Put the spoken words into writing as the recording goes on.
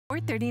or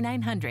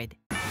 $3,900.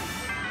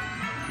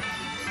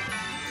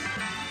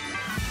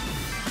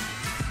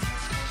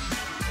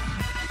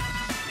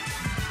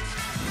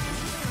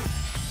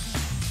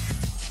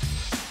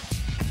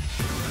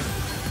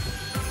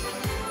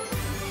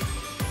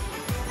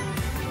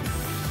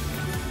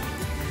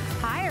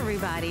 Hi,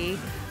 everybody.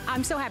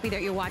 I'm so happy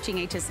that you're watching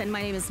HSN.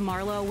 My name is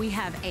Marlo. We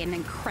have an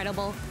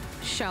incredible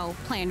show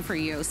planned for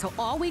you. So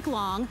all week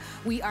long,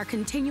 we are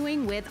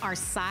continuing with our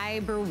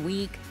Cyber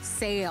Week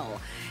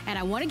sale. And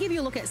I want to give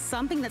you a look at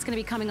something that's going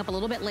to be coming up a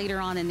little bit later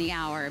on in the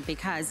hour,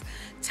 because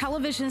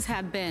televisions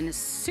have been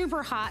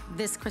super hot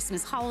this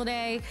Christmas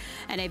holiday.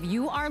 And if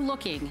you are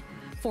looking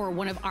for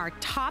one of our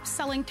top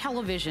selling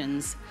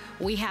televisions,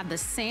 we have the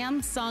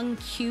Samsung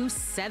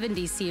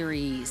Q70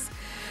 series.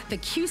 The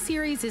Q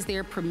series is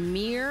their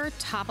premier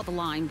top of the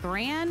line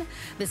brand.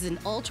 This is an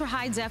ultra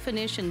high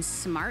definition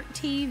smart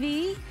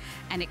TV,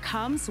 and it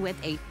comes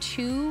with a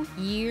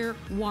 2-year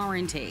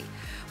warranty.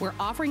 We're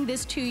offering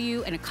this to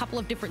you in a couple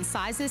of different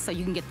sizes so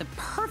you can get the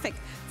perfect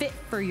fit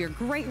for your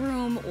great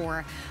room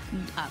or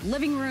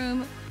living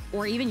room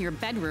or even your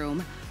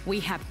bedroom. We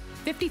have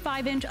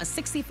 55-inch, a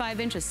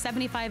 65-inch, a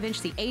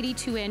 75-inch, the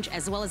 82-inch,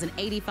 as well as an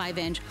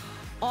 85-inch.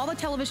 All the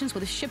televisions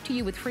will ship to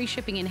you with free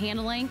shipping and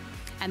handling,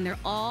 and they're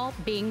all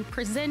being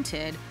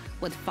presented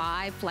with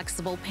 5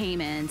 flexible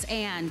payments.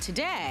 And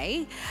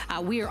today,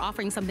 we are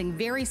offering something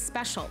very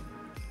special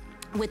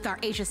with our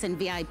HSN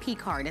VIP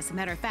card. As a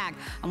matter of fact,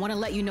 I want to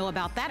let you know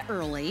about that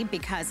early,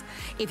 because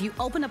if you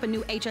open up a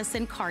new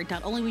HSN card,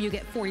 not only will you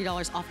get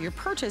 $40 off your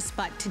purchase,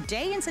 but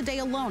today and today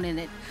alone, and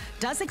it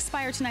does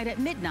expire tonight at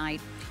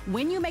midnight,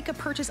 when you make a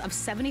purchase of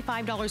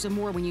 $75 or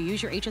more when you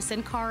use your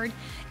HSN card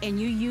and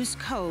you use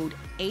code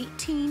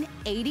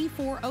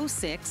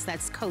 188406,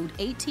 that's code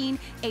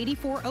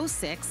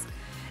 188406,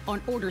 on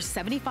orders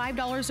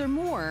 $75 or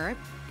more,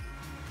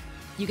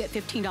 you get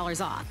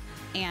 $15 off.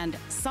 And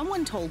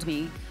someone told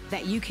me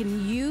that you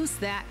can use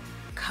that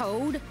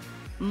code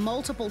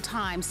multiple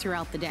times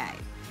throughout the day.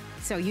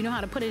 So you know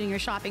how to put it in your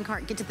shopping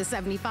cart, get to the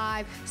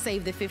 75,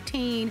 save the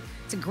 15.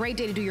 It's a great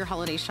day to do your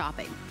holiday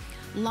shopping.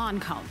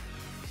 Lancome,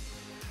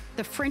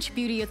 the French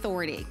Beauty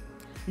Authority,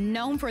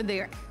 known for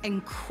their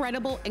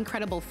incredible,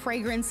 incredible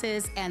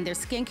fragrances and their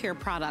skincare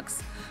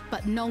products,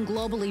 but known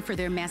globally for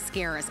their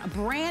mascaras. A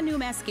brand new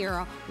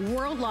mascara,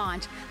 world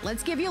launch.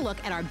 Let's give you a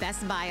look at our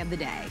best buy of the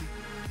day.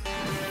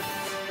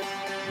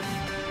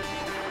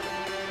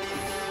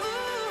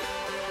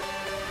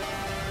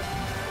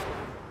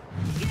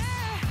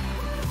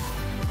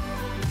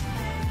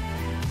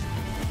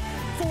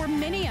 For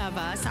many of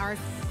us, our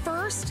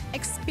first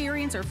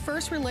experience or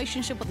first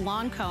relationship with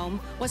Lancome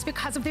was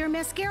because of their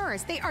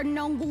mascaras. They are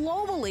known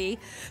globally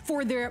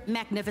for their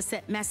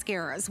magnificent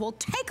mascaras. Well,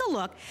 take a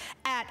look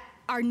at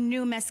our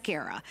new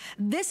mascara.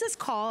 This is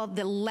called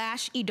the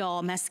Lash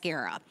Idol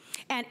Mascara.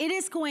 And it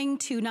is going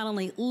to not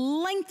only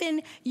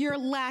lengthen your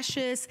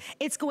lashes,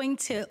 it's going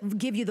to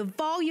give you the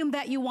volume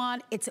that you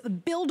want. It's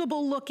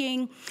buildable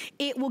looking.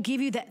 It will give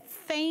you that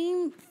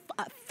fanned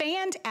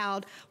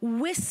out,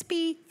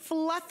 wispy,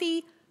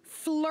 fluffy,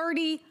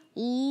 flirty,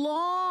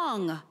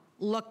 long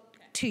look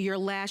to your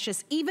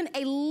lashes, even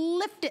a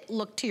lifted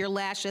look to your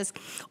lashes,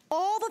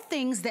 all the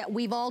things that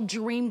we've all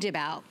dreamed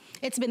about.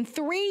 It's been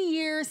 3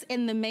 years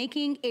in the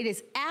making. It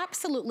is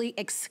absolutely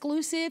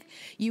exclusive.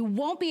 You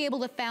won't be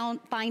able to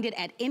find it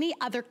at any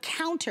other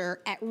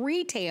counter at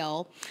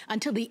retail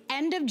until the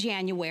end of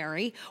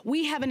January.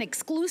 We have an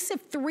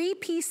exclusive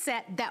 3-piece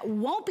set that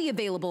won't be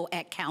available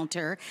at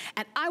counter,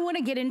 and I want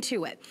to get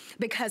into it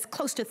because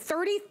close to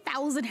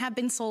 30,000 have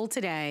been sold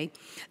today.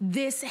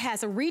 This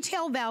has a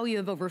retail value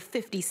of over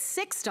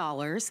 $56.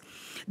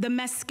 The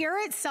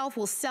mascara itself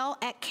will sell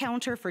at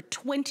counter for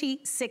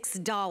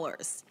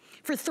 $26.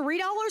 For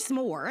 $3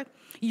 more,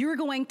 you're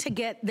going to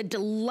get the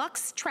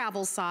deluxe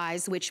travel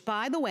size, which,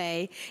 by the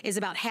way, is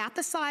about half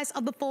the size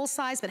of the full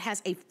size, but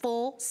has a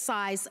full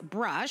size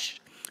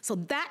brush. So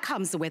that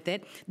comes with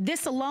it.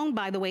 This alone,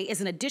 by the way, is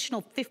an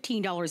additional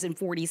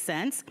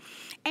 $15.40.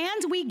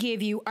 And we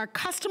give you our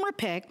customer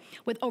pick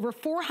with over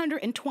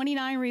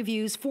 429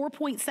 reviews,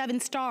 4.7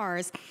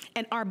 stars,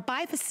 and our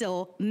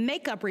Bifacil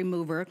makeup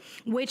remover,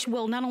 which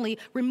will not only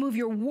remove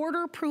your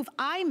waterproof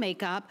eye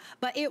makeup,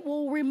 but it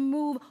will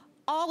remove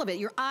all of it,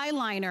 your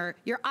eyeliner,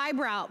 your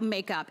eyebrow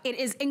makeup. It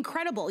is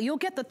incredible. You'll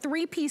get the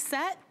 3-piece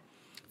set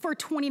for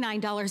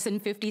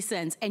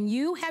 $29.50, and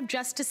you have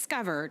just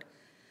discovered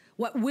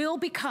what will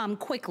become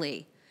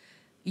quickly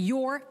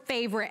your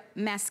favorite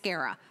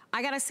mascara.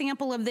 I got a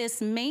sample of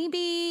this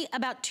maybe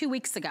about 2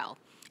 weeks ago.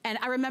 And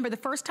I remember the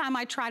first time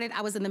I tried it,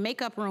 I was in the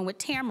makeup room with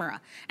Tamara.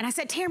 And I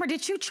said, Tamara,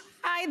 did you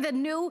try the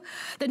new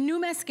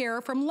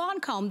mascara from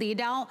Lancome, the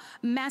Idol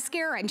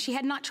mascara? And she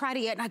had not tried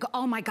it yet. And I go,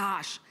 oh my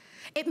gosh.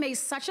 It made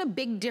such a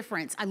big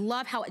difference. I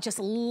love how it just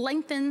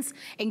lengthens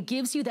and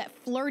gives you that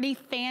flirty,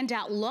 fanned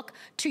out look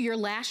to your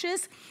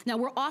lashes. Now,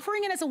 we're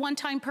offering it as a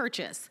one-time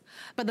purchase,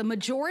 but the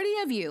majority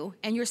of you,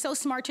 and you're so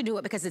smart to do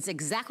it because it's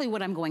exactly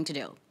what I'm going to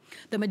do.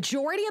 The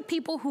majority of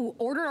people who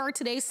order our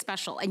today's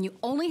special, and you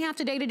only have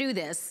today to do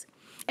this,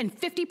 and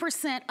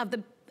 50% of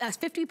the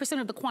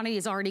 50% of the quantity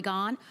is already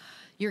gone,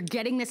 you're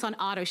getting this on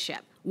auto ship.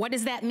 What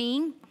does that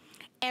mean?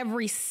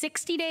 Every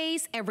 60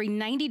 days, every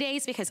 90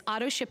 days, because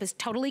auto ship is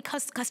totally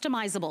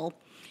customizable,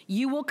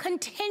 you will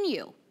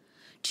continue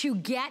to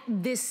get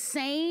this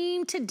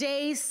same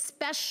today's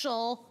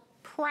special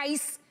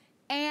price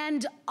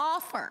and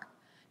offer.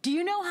 Do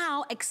you know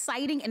how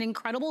exciting and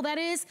incredible that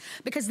is?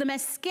 Because the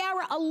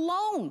mascara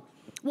alone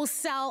will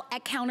sell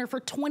at counter for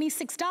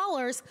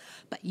 $26,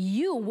 but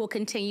you will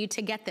continue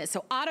to get this.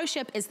 So auto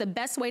ship is the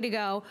best way to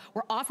go.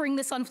 We're offering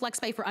this on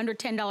FlexPay for under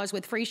 $10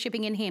 with free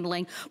shipping and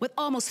handling, with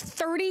almost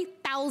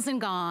 30,000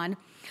 gone,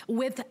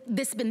 with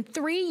this been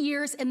 3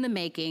 years in the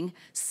making,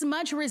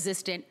 smudge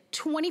resistant,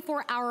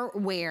 24-hour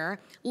wear,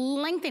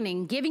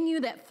 lengthening, giving you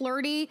that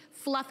flirty,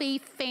 fluffy,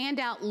 fanned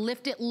out,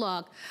 lifted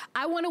look.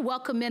 I want to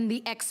welcome in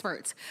the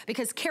experts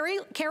because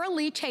Cara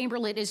Lee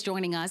Chamberlain is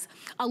joining us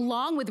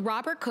along with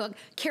Robert Cook.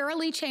 Cara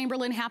Lee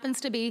Chamberlain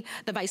happens to be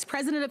the Vice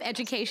President of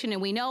Education,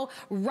 and we know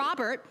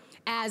Robert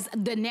as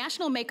the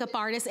national makeup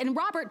artist. And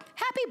Robert,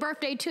 happy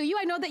birthday to you.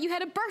 I know that you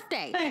had a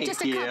birthday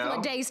just a couple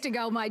of days to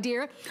go, my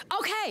dear.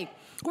 Okay,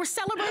 we're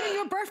celebrating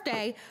your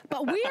birthday,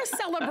 but we are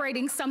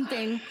celebrating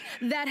something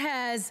that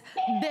has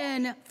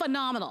been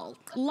phenomenal.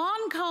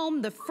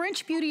 Lancome, the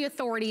French Beauty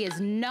Authority, is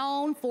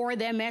known for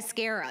their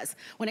mascaras.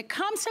 When it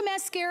comes to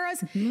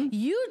mascaras,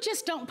 you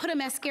just don't put a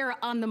mascara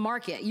on the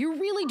market. You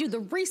really do the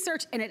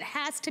research, and it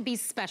has to be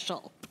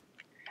special.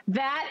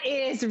 That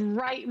is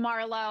right,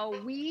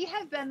 Marlo. We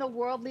have been the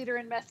world leader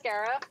in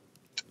mascara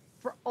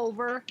for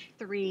over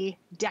 3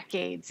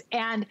 decades.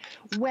 And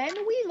when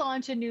we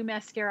launch a new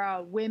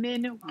mascara,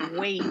 women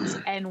wait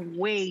and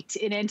wait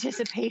in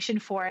anticipation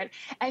for it.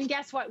 And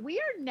guess what? We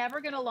are never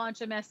going to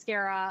launch a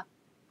mascara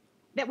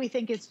that we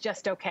think is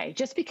just okay.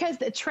 Just because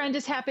the trend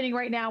is happening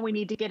right now, we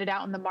need to get it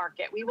out in the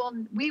market.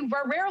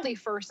 We're rarely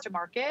first to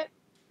market,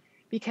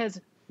 because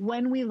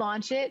when we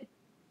launch it,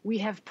 we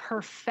have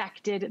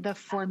perfected the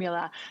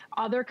formula.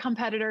 Other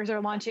competitors are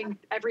launching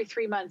every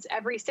 3 months,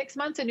 every 6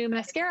 months, a new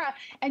mascara.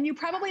 And you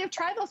probably have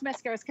tried those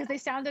mascaras because they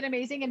sounded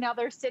amazing, and now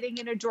they're sitting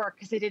in a drawer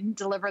because they didn't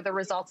deliver the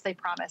results they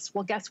promised.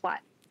 Well, guess what?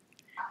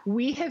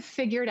 We have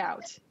figured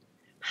out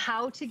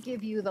how to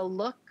give you the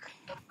look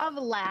of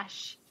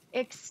lash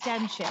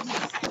extensions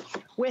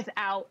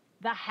without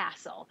the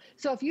hassle.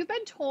 So if you've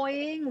been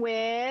toying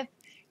with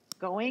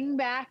going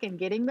back and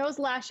getting those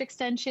lash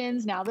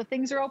extensions, now that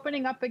things are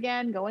opening up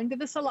again, going to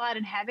the salon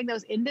and having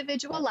those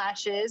individual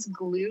lashes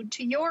glued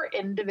to your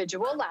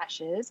individual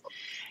lashes,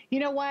 you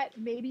know what?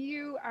 Maybe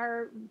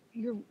you're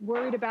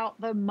worried about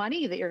the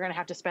money that you're going to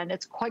have to spend.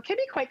 Can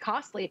be quite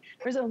costly.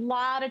 There's a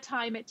lot of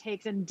time it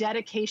takes and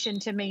dedication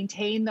to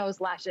maintain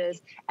those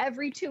lashes.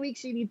 Every 2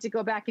 weeks you need to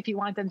go back if you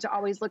want them to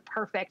always look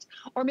perfect.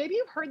 Or maybe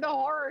you've heard the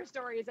horror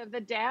stories of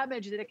the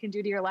damage that it can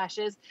do to your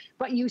lashes,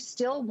 but you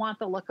still want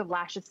the look of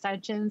lash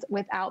extensions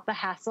without the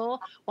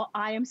hassle. Well,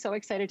 I am so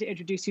excited to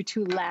introduce you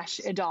to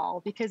Lash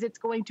Idol, because it's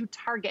going to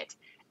target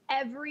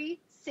every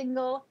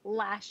single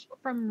lash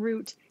from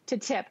root to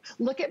tip.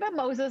 Look at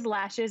Mimosa's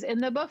lashes in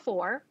the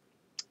before.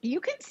 You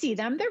can see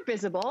them, they're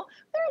visible.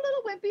 They're a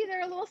little wimpy,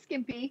 they're a little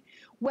skimpy.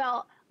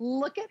 Well,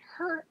 look at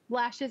her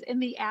lashes in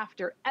the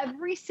after.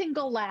 Every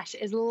single lash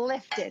is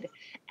lifted.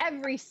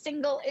 Every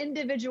single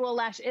individual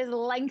lash is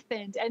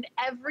lengthened, and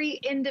every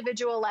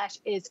individual lash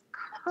is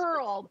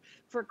curled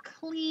for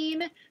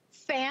clean,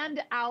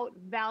 fanned out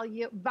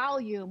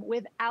volume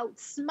without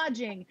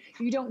smudging.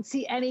 You don't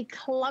see any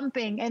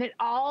clumping, and it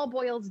all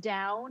boils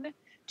down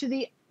to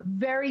the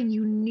very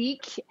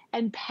unique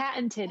and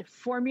patented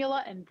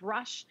formula and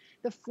brush.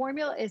 The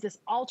formula is this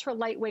ultra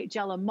lightweight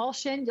gel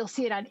emulsion. You'll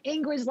see it on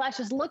Ingrid's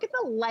lashes. Look at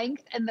the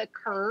length and the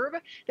curve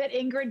that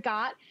Ingrid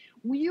got.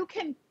 You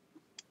can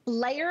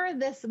layer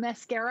this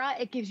mascara.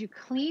 It gives you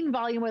clean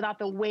volume without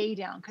the weigh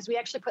down, because we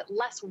actually put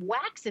less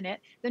wax in it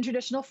than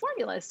traditional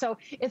formulas. So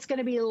it's going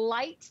to be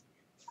light,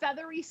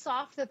 feathery,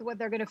 soft, that's what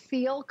they're going to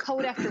feel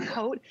coat after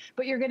coat,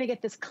 but you're going to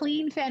get this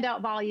clean, fanned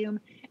out volume.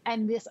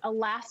 And this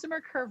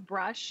elastomer curve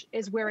brush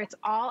is where it's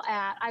all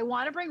at. I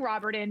want to bring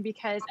Robert in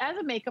because as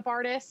a makeup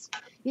artist,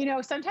 you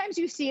know, sometimes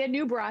you see a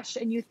new brush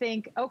and you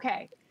think,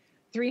 okay,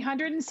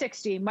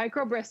 360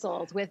 micro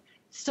bristles with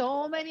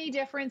so many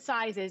different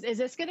sizes. Is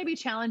this going to be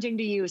challenging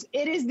to use?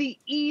 It is the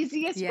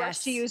easiest brush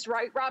to use,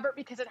 right, Robert?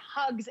 Because it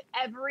hugs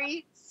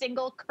every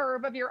single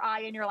curve of your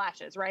eye and your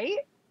lashes, right?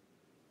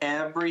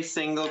 Every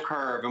single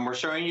curve. And we're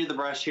showing you the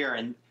brush here.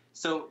 And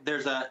so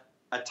there's a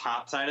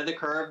top side of the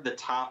curve, the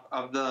top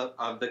of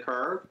the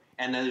curve,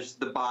 and then there's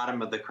the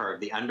bottom of the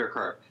curve, the under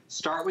curve.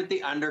 Start with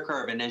the under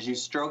curve, and as you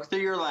stroke through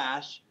your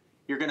lash,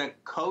 you're going to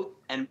coat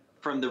and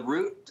from the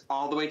root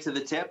all the way to the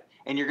tip,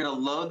 and you're going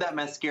to load that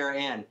mascara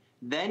in.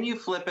 Then you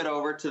flip it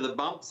over to the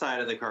bump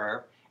side of the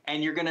curve,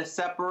 and you're going to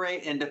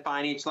separate and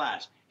define each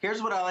lash.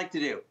 Here's what I like to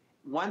do.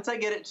 Once I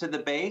get it to the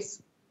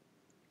base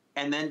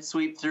and then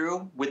sweep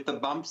through with the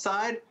bump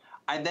side,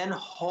 I then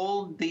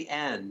hold the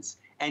ends,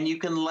 and you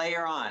can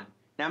layer on.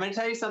 Now, I'm going to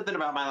tell you something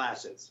about my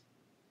lashes.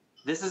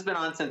 This has been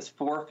on since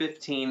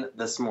 4:15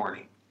 this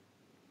morning.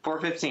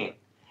 4:15.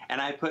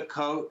 And I put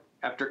coat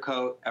after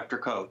coat after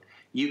coat.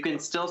 You can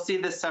still see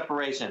the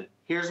separation.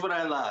 Here's what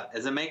I love.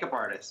 As a makeup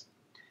artist,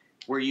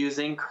 we're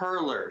using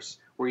curlers.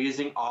 We're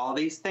using all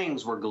these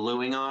things. We're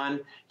gluing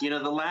on, you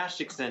know, the lash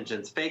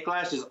extensions, fake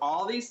lashes,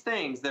 all these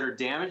things that are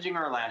damaging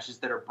our lashes,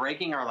 that are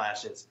breaking our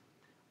lashes.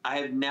 I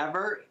have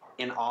never,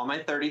 in all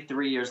my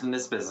 33 years in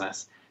this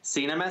business,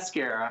 seen a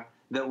mascara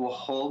that will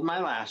hold my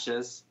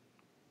lashes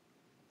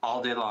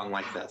all day long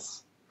like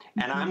this.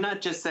 And I'm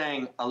not just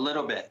saying a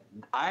little bit.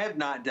 I have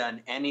not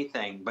done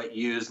anything but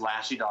use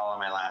Lashy Doll on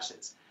my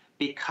lashes.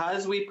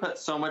 Because we put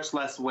so much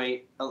less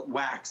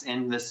wax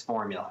in this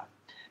formula,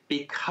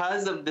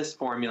 because of this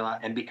formula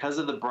and because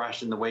of the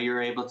brush and the way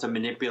you're able to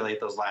manipulate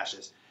those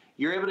lashes,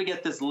 you're able to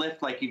get this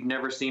lift like you've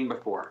never seen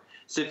before.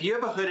 So if you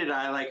have a hooded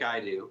eye like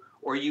I do,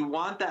 or you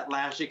want that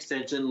lash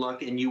extension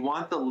look and you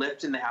want the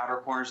lift in the outer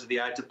corners of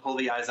the eye to pull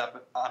the eyes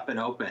up and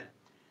open,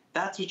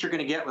 that's what you're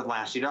going to get with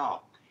Lashy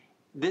Doll.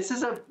 This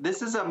is a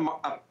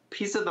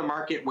piece of the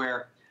market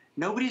where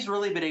nobody's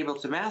really been able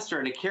to master.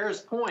 And to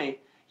Kara's point,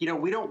 you know,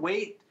 we don't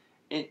wait.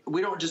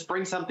 We don't just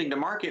bring something to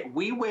market.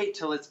 We wait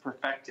till it's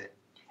perfected.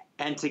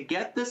 And to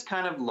get this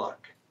kind of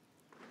look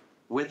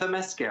with a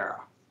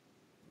mascara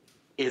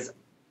is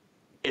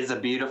a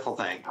beautiful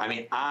thing. I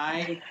mean,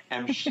 I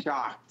am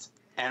shocked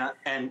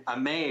and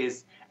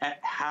amazed at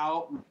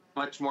how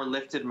much more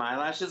lifted my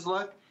lashes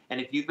look.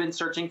 And if you've been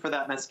searching for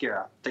that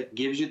mascara that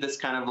gives you this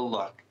kind of a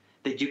look,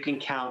 that you can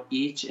count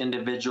each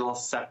individual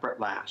separate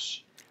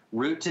lash,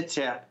 root to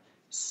tip,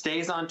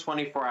 stays on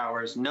 24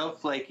 hours, no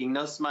flaking,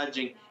 no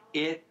smudging.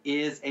 It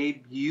is a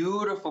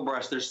beautiful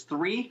brush. There's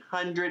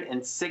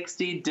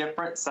 360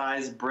 different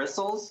size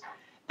bristles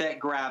that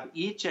grab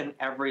each and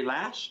every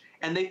lash,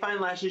 and they find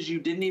lashes you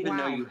didn't even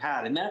know you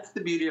had. And that's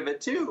the beauty of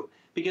it too,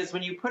 because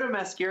when you put a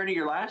mascara into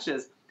your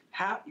lashes,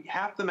 half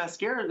the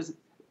mascaras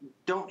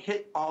don't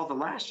hit all the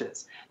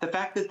lashes. The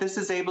fact that this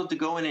is able to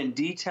go in and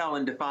detail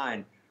and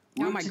define,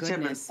 root to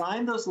tip, and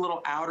find those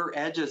little outer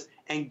edges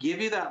and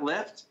give you that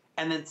lift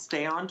and then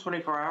stay on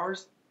 24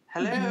 hours.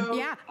 Hello.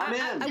 Yeah,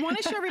 I want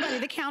to show everybody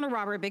the counter,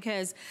 Robert,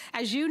 because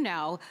as you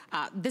know,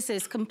 this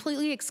is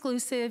completely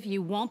exclusive.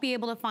 You won't be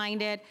able to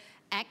find it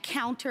at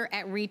counter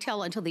at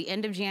retail until the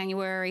end of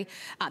January.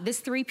 This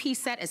 3-piece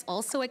set is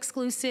also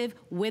exclusive.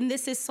 When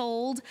this is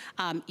sold,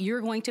 you're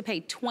going to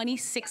pay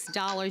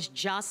 $26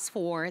 just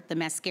for the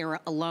mascara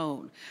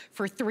alone.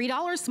 For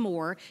 $3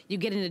 more, you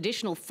get an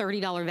additional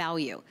 $30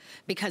 value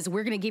because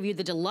we're gonna give you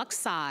the deluxe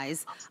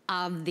size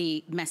of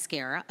the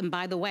mascara. And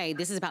by the way,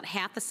 this is about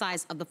half the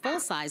size of the full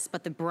size,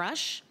 but the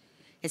brush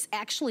is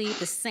actually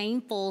the same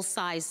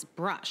full-size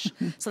brush.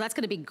 So that's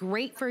gonna be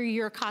great for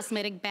your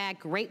cosmetic bag,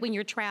 great when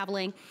you're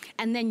traveling.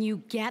 And then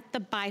you get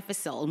the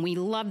Bifacil, and we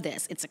love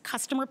this. It's a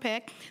customer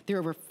pick. There are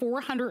over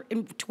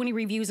 420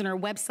 reviews on our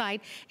website.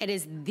 It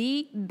is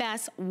the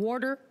best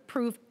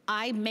waterproof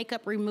eye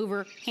makeup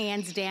remover,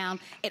 hands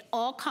down. It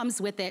all comes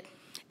with it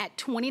at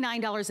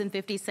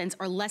 $29.50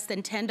 or less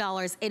than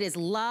 $10. It is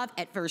love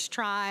at first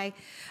try.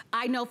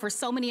 I know for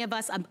so many of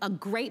us, a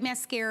great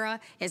mascara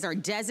is our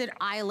Desert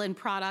Island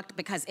product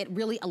because it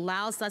really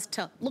allows us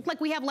to look like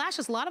we have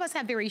lashes. A lot of us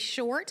have very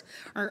short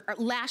or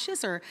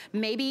lashes, or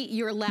maybe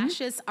your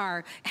lashes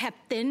have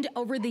thinned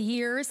over the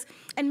years.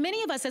 And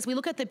many of us, as we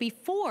look at the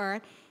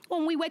before,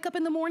 when we wake up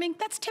in the morning,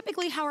 that's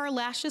typically how our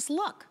lashes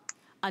look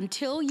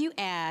until you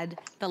add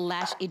the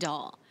Lashy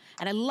Doll.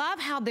 And I love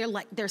how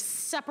they're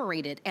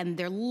separated and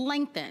they're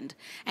lengthened,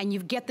 and you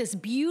get this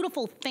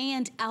beautiful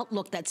fanned out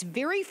look that's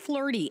very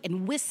flirty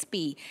and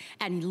wispy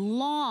and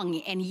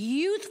long and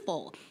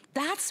youthful.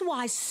 That's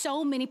why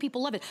so many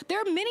people love it. There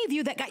are many of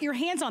you that got your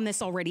hands on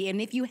this already, and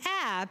if you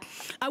have,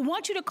 I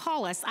want you to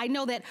call us. I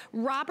know that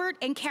Robert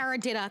and Kara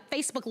did a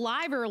Facebook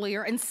Live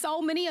earlier, and so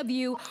many of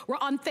you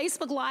were on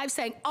Facebook Live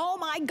saying, oh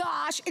my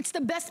gosh, it's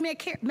the best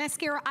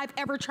mascara I've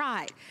ever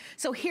tried.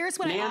 So here's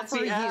what I offer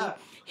you.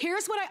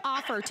 Here's what I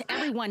offer to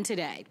everyone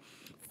today.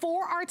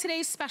 For our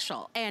today's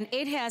special, and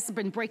it has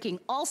been breaking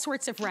all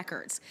sorts of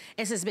records.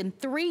 This has been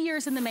 3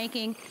 years in the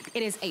making.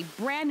 It is a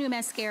brand new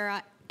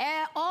mascara.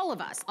 All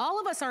of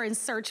us are in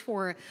search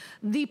for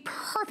the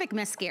perfect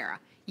mascara.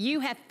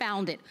 You have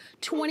found it.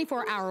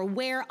 24-hour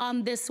wear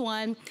on this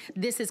one.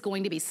 This is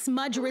going to be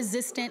smudge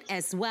resistant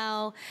as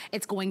well.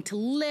 It's going to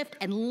lift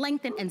and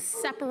lengthen and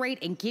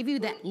separate and give you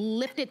that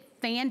lifted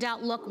fanned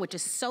out look, which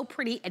is so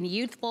pretty and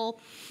youthful.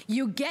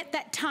 You get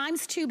that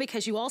 ×2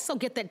 because you also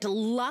get that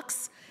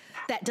deluxe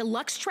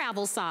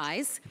travel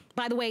size.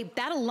 By the way,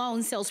 that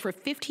alone sells for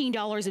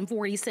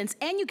 $15.40,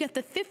 and you get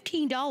the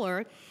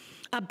 $15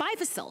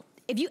 Bifacil.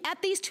 If you add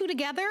these two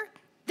together,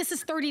 this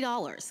is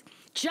 $30.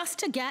 Just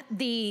to get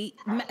the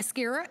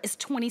mascara is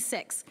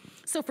 $26.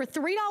 So for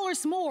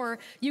 $3 more,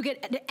 you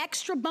get the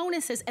extra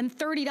bonuses and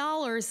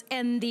 $30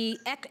 and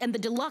the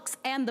deluxe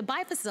and the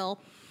Bifacil.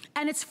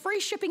 And it's free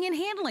shipping and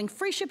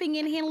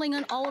handling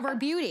on all of our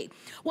beauty.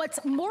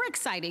 What's more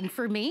exciting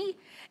for me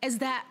is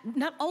that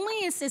not only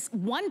is this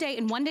one day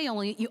and one day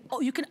only,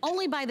 you can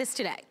only buy this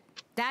today.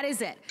 That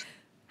is it.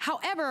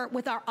 However,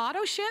 with our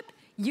auto ship,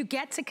 you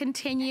get to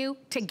continue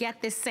to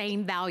get this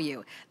same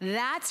value.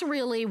 That's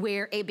really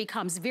where it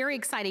becomes very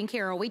exciting,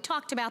 Carol. We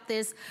talked about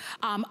this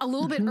a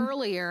little bit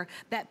earlier,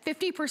 that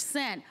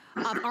 50%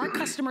 of our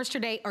customers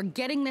today are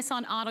getting this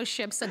on auto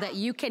ship so that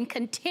you can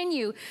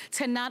continue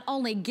to not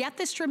only get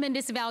this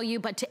tremendous value,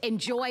 but to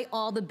enjoy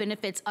all the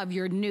benefits of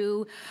your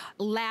new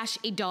Lash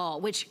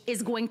Idol, which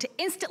is going to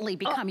instantly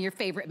become your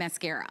favorite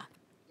mascara.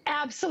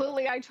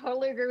 Absolutely. I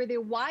totally agree with you.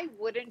 Why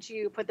wouldn't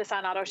you put this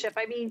on auto ship?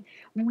 I mean,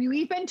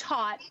 we've been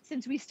taught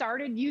since we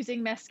started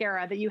using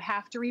mascara that you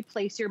have to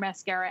replace your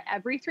mascara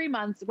every 3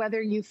 months, whether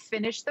you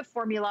finish the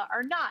formula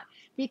or not,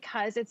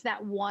 because it's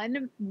that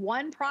one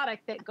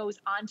product that goes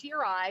onto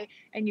your eye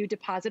and you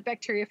deposit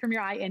bacteria from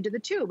your eye into the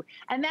tube.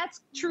 And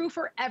that's true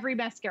for every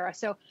mascara.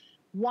 So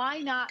why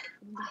not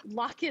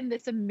lock in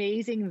this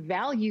amazing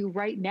value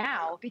right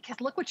now? Because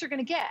look what you're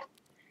going to get.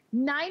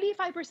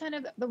 95%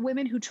 of the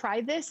women who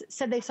tried this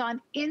said they saw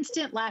an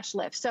instant lash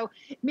lift. So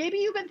maybe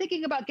you've been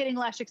thinking about getting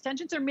lash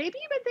extensions, or maybe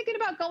you've been thinking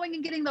about going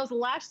and getting those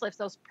lash lifts,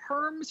 those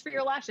perms for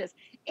your lashes.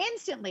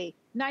 Instantly,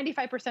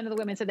 95% of the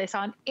women said they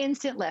saw an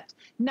instant lift.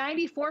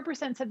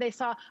 94% said they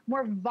saw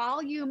more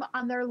volume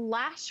on their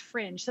lash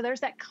fringe. So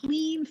there's that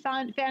clean,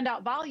 fanned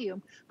out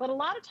volume. But a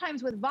lot of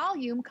times with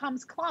volume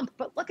comes clump.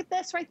 But look at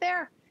this right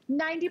there.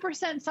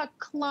 90% saw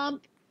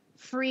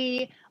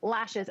clump-free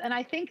lashes. And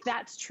I think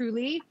that's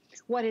truly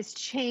what has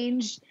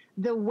changed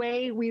the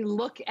way we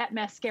look at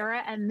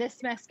mascara, and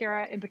this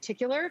mascara in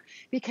particular,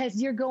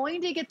 because you're going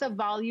to get the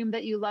volume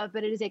that you love,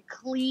 but it is a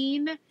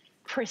clean,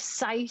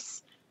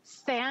 precise,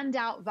 fanned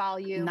out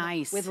volume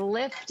with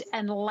lift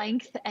and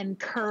length and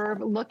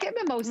curve. Look at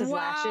Mimosa's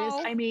lashes.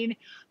 I mean,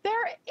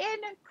 they're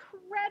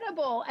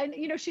incredible. And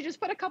you know, she just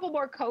put a couple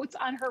more coats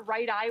on her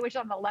right eye, which is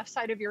on the left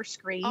side of your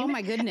screen. Oh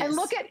my goodness. And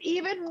look at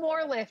even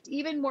more lift,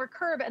 even more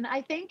curve. And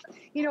I think,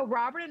 you know,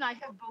 Robert and I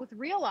have both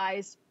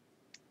realized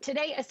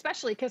today,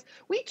 especially because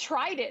we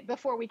tried it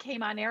before we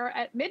came on air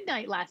at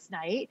midnight last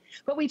night,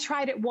 but we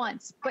tried it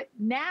once. But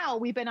now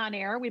we've been on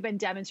air, we've been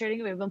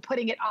demonstrating, we've been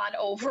putting it on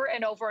over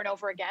and over and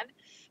over again.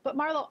 But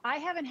Marlo, I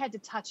haven't had to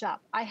touch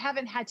up. I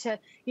haven't had to,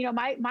 you know,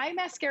 my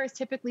mascaras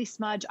typically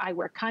smudge. I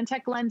wear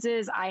contact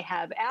lenses. I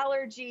have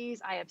allergies.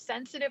 I have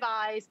sensitive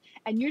eyes.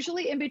 And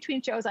usually in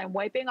between shows, I'm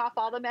wiping off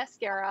all the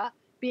mascara,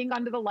 being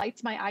under the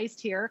lights, my eyes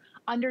tear,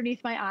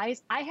 underneath my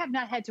eyes. I have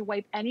not had to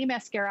wipe any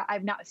mascara.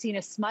 I've not seen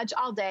a smudge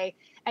all day.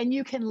 And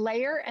you can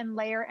layer and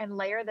layer and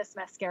layer this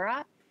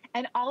mascara.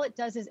 And all it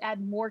does is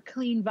add more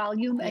clean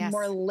volume and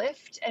more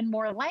lift and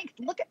more length.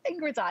 Look at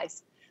Ingrid's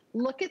eyes.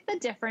 Look at the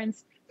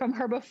difference from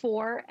her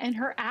before and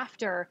her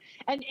after.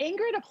 And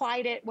Ingrid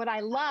applied it. What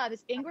I love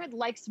is Ingrid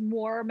likes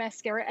more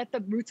mascara at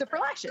the roots of her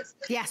lashes.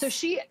 Yes. So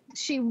she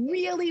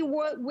really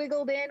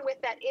wiggled in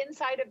with that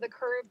inside of the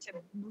curve to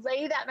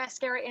lay that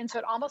mascara in so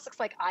it almost looks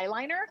like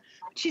eyeliner.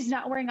 She's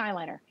not wearing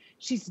eyeliner.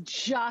 She's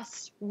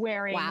just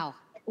wearing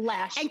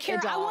lash. And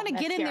Kara, I want to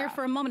get in there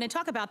for a moment and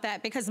talk about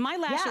that, because my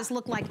lashes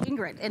look like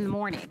Ingrid in the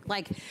morning.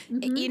 Like,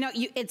 you know,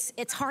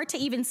 it's hard to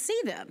even see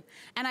them.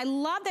 And I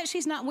love that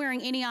she's not wearing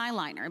any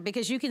eyeliner,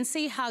 because you can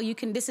see how you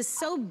can, this is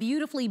so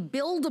beautifully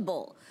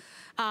buildable.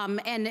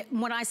 And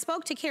when I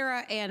spoke to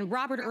Kara and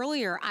Robert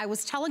earlier, I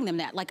was telling them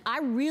that, like, I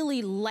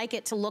really like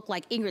it to look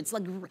like Ingrid's,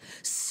 like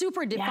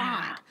super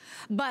defined.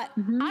 But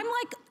I'm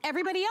like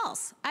everybody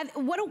else.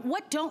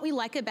 What don't we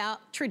like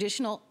about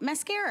traditional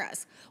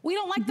mascaras? We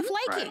don't like the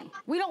flaking.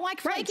 We don't like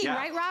flaking,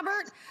 right,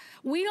 Robert?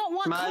 We don't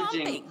want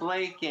clumping.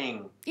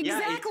 Flaking.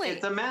 Exactly. Yeah,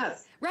 it's a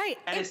mess. Right.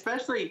 And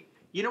especially,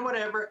 you know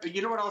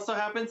what also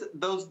happens?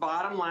 Those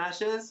bottom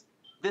lashes,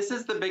 this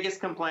is the biggest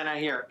complaint I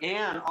hear.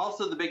 And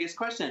also the biggest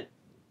question.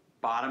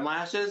 Bottom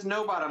lashes,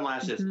 no bottom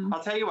lashes.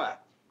 I'll tell you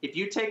what, if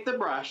you take the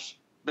brush,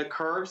 the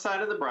curved side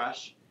of the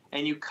brush,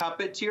 and you cup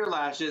it to your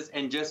lashes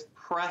and just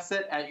press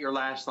it at your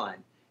lash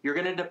line, you're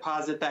gonna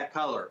deposit that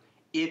color.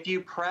 If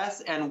you press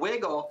and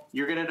wiggle,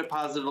 you're gonna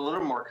deposit a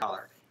little more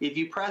color. If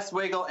you press,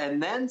 wiggle,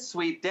 and then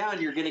sweep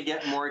down, you're gonna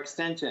get more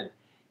extension.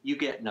 You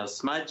get no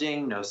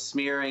smudging, no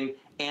smearing,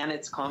 and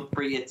it's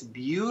clump-free. It's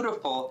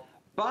beautiful,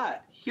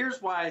 but here's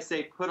why I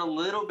say put a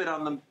little bit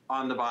on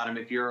the bottom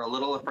if you're a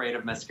little afraid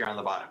of mascara on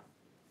the bottom.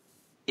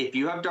 If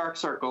you have dark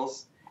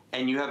circles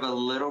and you have a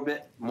little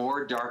bit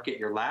more dark at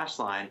your lash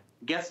line,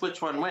 guess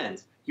which one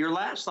wins? Your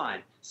lash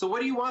line. So what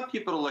do you want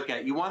people to look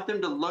at? You want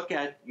them to look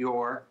at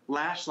your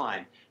lash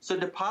line. So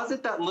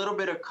deposit that little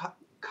bit of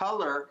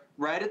color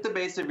right at the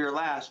base of your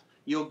lash.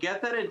 You'll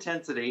get that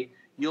intensity.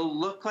 You'll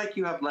look like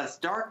you have less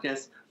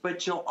darkness,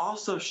 but you'll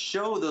also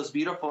show those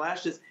beautiful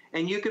lashes,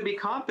 and you can be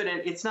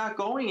confident it's not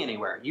going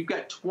anywhere. You've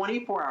got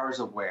 24 hours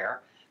of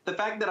wear. The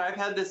fact that I've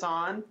had this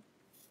on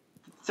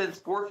since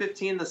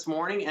 4:15 this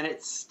morning and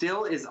it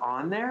still is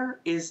on there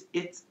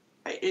it's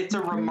a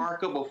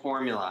remarkable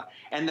formula.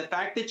 And the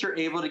fact that you're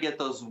able to get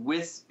those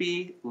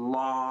wispy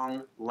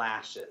long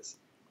lashes,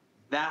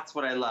 that's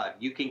what I love.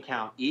 You can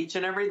count each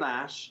and every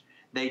lash.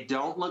 They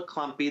don't look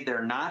clumpy,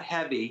 they're not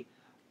heavy,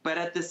 but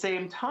at the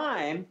same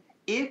time,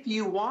 if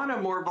you want a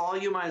more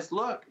volumized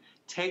look,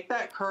 take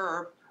that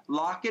curve,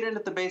 lock it in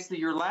at the base of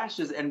your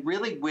lashes and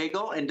really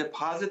wiggle and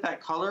deposit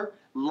that color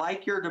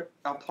like you're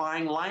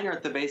applying liner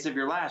at the base of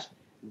your lash.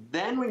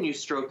 Then when you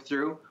stroke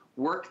through,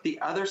 work the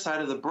other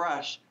side of the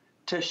brush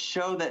to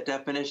show that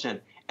definition.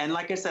 And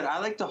like I said, I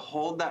like to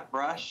hold that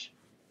brush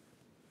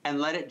and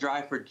let it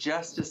dry for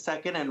just a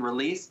second and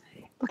release.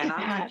 And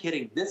I'm not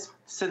kidding.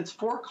 Since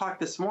 4 o'clock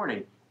this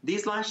morning,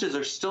 these lashes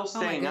are still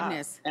staying up,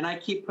 and I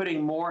keep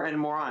putting more and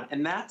more on.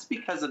 And that's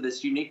because of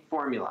this unique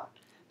formula,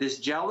 this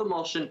gel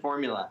emulsion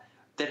formula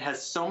that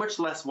has so much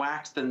less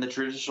wax than the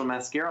traditional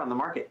mascara on the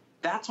market.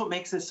 That's what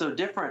makes it so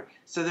different.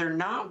 So they're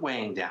not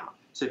weighing down.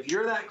 So if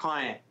you're that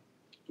client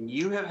and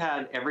you have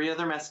had every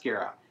other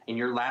mascara and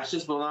your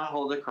lashes will not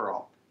hold a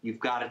curl, you've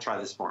got to try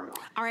this formula.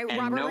 All right, and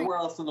Robert. Nowhere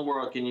else in the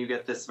world can you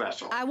get this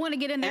special. I want to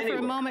get in there for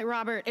a moment,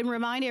 Robert, and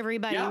remind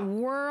everybody,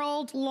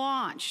 world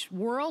launch,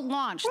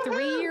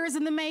 3 years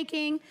in the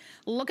making.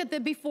 Look at the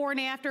before and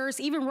afters.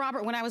 Even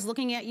Robert, when I was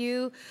looking at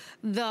you,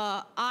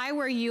 the eye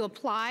where you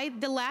applied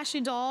the Lash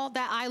Idol,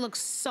 that eye looks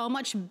so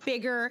much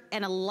bigger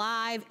and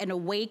alive and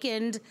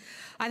awakened.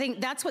 I think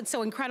that's what's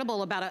so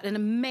incredible about it. An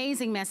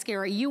amazing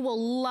mascara. You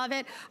will love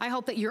it. I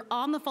hope that you're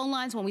on the phone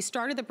lines. When we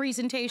started the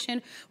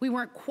presentation, we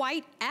weren't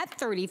quite at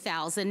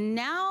 30,000.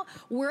 Now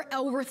we're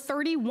over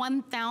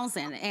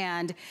 31,000.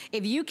 And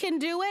if you can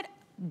do it,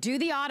 do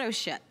the auto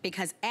ship,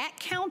 because at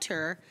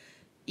counter,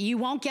 you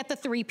won't get the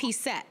 3-piece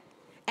set.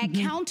 At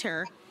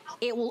counter,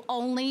 it will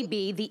only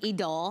be the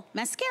Idol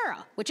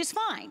mascara, which is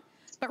fine.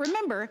 But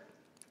remember,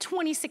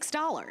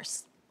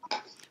 $26.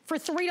 For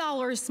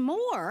 $3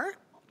 more,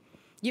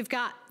 you've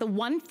got the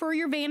one for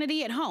your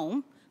vanity at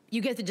home.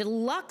 You get the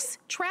deluxe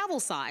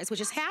travel size,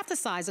 which is half the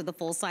size of the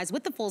full size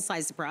with the full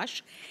size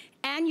brush.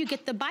 And you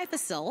get the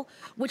bifacil,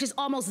 which is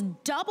almost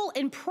double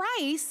in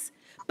price,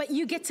 but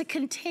you get to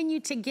continue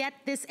to get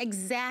this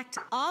exact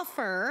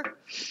offer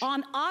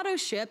on auto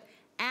ship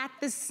at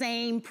the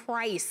same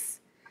price.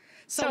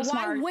 So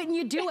why wouldn't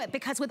you do it?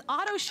 Because with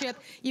auto ship,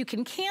 you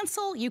can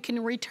cancel, you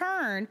can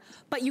return,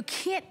 but you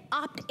can't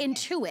opt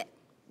into it.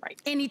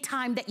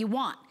 Anytime that you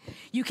want.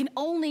 You can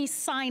only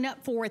sign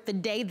up for it the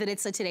day that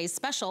it's a today's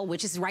special,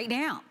 which is right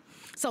now.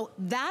 So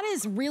that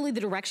is really the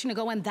direction to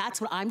go in.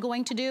 That's what I'm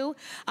going to do.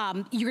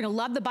 You're gonna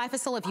love the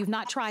bifacil if you've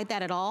not tried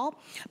that at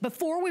all.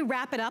 Before we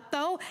wrap it up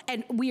though,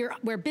 and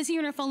we're busy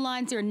on our phone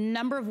lines, there are a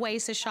number of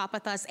ways to shop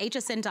with us,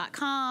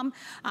 hsn.com.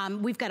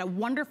 We've got a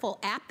wonderful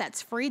app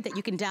that's free that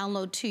you can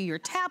download to your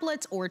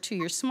tablets or to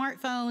your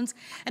smartphones.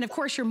 And of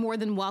course, you're more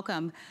than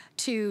welcome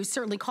to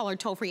certainly call our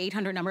toll-free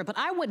 800 number, but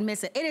I wouldn't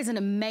miss it. It is an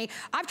amazing,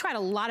 I've tried a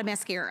lot of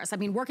mascaras. I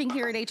mean, working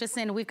here at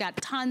HSN, we've got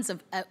tons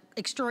of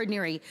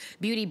extraordinary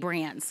beauty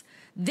brands.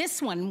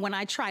 This one, when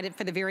I tried it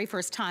for the very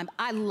first time,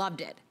 I loved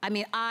it. I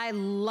mean, I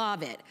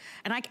love it.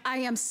 And I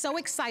am so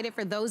excited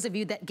for those of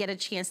you that get a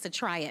chance to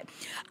try it.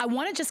 I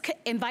wanna just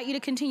invite you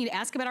to continue to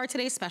ask about our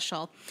today's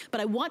special,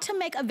 but I want to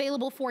make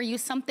available for you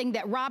something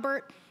that,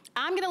 Robert,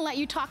 I'm gonna let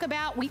you talk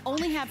about. We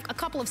only have a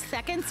couple of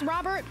seconds,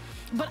 Robert,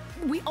 but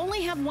we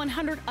only have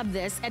 100 of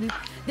this, and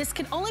this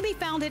can only be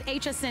found at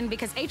HSN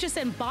because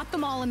HSN bought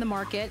them all in the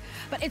market,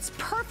 but it's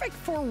perfect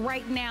for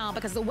right now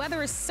because the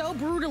weather is so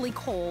brutally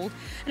cold,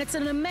 and it's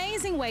an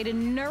amazing way to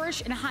nourish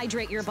and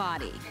hydrate your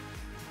body.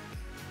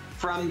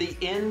 From the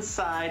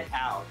inside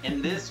out,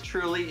 and this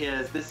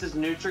is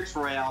Nutrix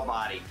Royale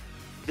Body.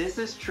 This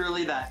is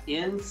truly that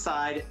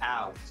inside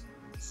out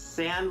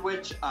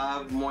sandwich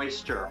of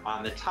moisture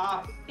on the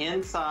top,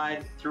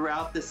 inside,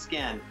 throughout the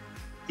skin.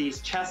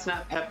 These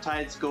chestnut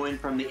peptides go in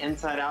from the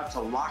inside out to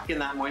lock in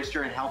that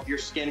moisture and help your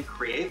skin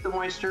create the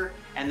moisture.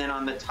 And then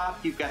on the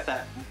top, you've got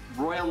that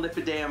royal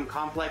lipidium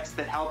complex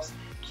that helps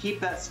keep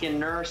that skin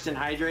nourished and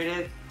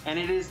hydrated. And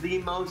it is the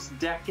most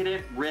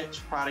decadent,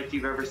 rich product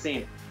you've ever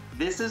seen.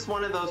 This is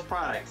one of those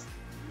products.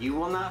 You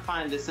will not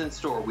find this in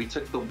store. We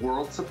took the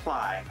world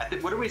supply. I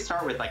think, what did we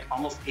start with? Like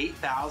almost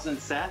 8,000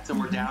 sets, and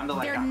we're down to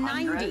like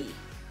 100.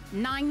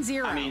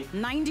 90. I mean,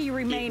 90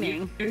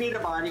 remaining. You need a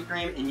body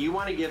cream, and you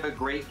want to give a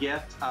great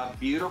gift of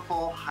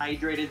beautiful,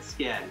 hydrated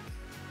skin.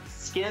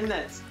 Skin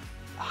that's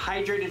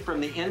hydrated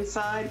from the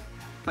inside,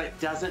 but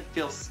doesn't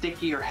feel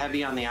sticky or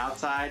heavy on the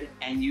outside,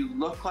 and you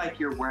look like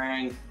you're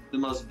wearing the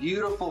most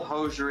beautiful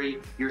hosiery.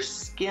 Your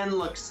skin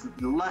looks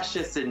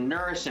luscious and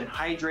nourished and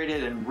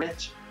hydrated and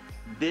rich.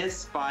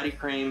 This body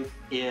cream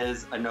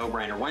is a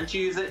no-brainer. Once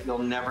you use it, you'll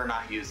never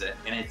not use it.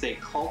 And it's a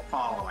cult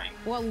following.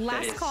 Well,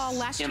 last call,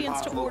 last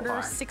chance to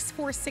order.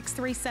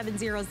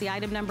 646370 is the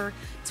item number.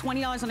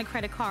 $20 on a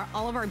credit card.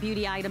 All of our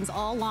beauty items,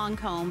 all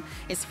Lancome,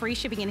 is free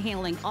shipping and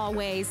handling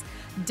always.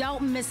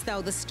 Don't miss,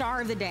 though, the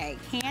star of the day.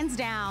 Hands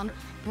down,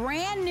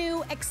 brand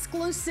new,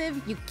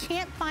 exclusive. You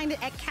can't find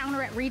it at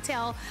counter at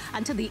retail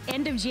until the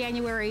end of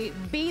January.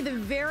 Be the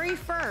very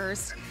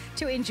first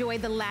to enjoy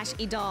the Lash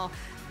Idol.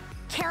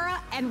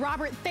 Kara and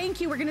Robert, thank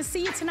you. We're gonna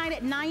see you tonight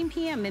at 9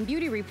 p.m. in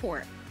Beauty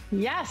Report.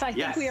 Yes, I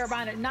think we are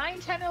on at 9,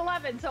 10,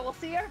 11, so we'll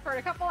see you for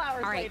a couple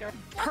hours later.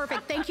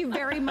 Perfect. Thank you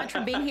very much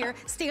for being here.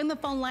 Stay on the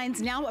phone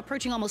lines now,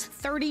 approaching almost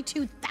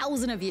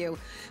 32,000 of you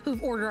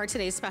who've ordered our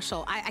today's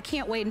special. I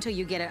can't wait until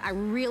you get it. I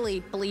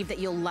really believe that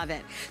you'll love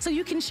it. So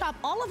you can shop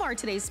all of our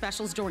today's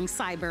specials during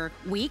Cyber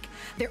Week.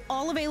 They're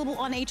all available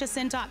on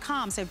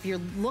hsn.com. So if you're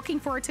looking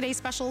for our today's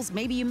specials,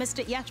 maybe you missed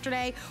it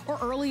yesterday or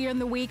earlier in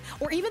the week,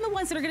 or even the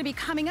ones that are going to be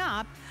coming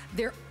up,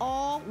 they're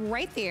all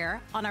right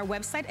there on our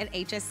website at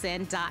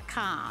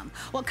hsn.com.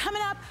 Well,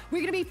 coming up, we're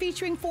going to be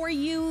featuring for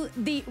you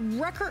the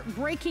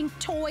record-breaking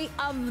toy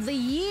of the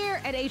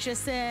year at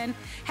HSN.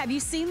 Have you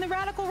seen the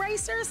Radical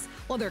Racers?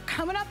 Well, they're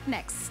coming up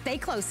next. Stay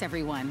close,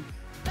 everyone.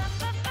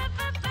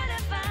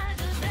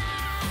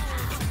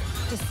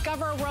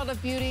 Discover a world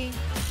of beauty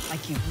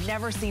like you've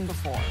never seen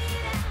before.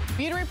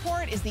 Beauty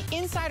Report is the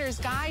insider's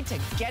guide to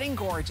getting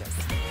gorgeous.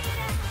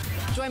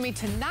 Join me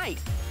tonight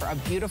for a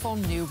beautiful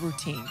new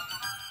routine.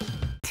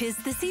 'Tis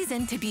the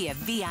season to be a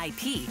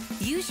VIP.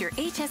 Use your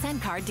HSN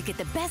card to get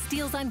the best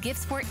deals on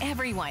gifts for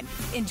everyone.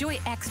 Enjoy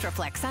extra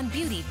flex on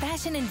beauty,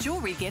 fashion, and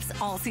jewelry gifts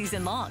all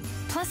season long.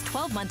 Plus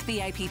 12-month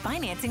VIP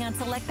financing on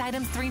select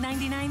items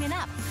 $3.99 and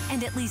up.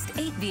 And at least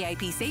 8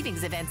 VIP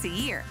savings events a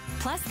year.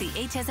 Plus, the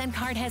HSN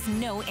card has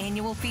no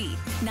annual fee.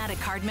 Not a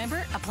card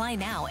member? Apply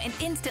now and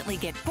instantly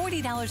get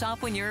 $40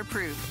 off when you're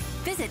approved.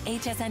 Visit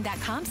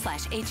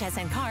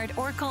hsn.com/HSN card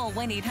or call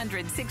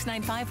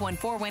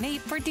 1-800-695-1418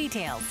 for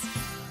details.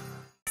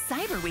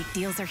 Cyber Week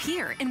deals are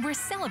here, and we're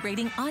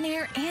celebrating on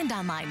air and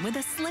online with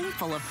a sleigh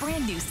full of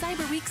brand new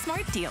Cyber Week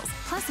smart deals.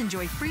 Plus,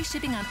 enjoy free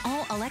shipping on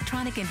all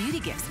electronic and beauty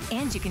gifts,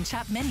 and you can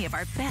shop many of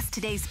our best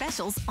today's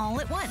specials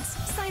all at once.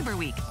 Cyber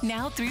Week,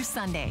 now through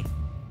Sunday.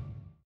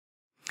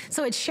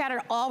 So it's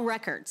shattered all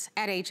records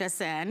at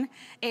HSN.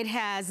 It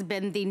has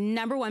been the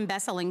 #1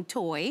 best-selling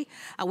toy.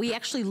 We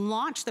actually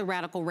launched the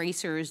Radical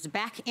Racers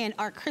back in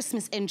our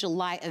Christmas in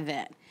July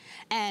event.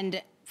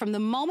 And from the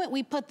moment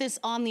we put this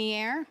on the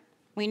air,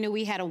 we knew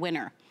we had a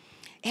winner.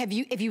 If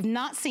you've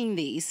not seen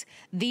these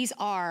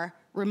are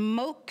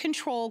remote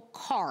control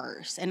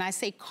cars. And I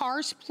say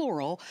cars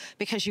plural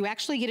because you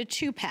actually get a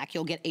 2-pack.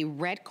 You'll get a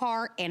red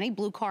car and a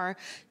blue car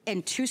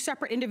and 2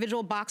 separate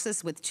individual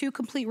boxes with 2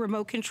 complete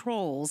remote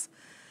controls.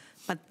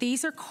 But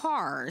these are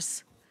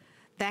cars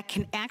that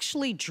can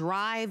actually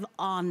drive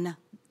on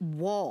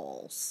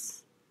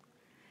walls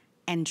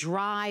and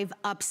drive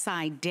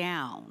upside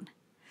down.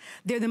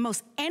 They're the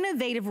most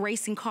innovative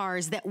racing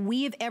cars that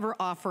we have ever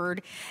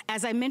offered.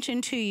 As I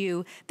mentioned to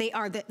you, they've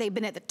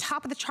been at the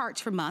top of the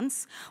charts for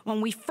months. When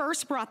we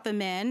first brought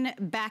them in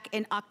back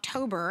in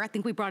October, I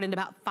think we brought in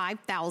about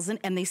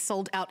 5,000 and they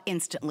sold out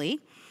instantly.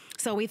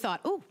 So we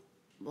thought, oh,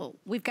 well,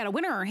 we've got a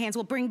winner on our hands,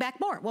 we'll bring back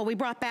more. Well, we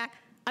brought back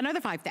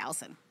another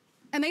 5,000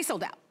 and they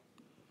sold out.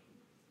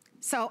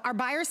 So our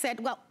buyer said,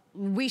 well,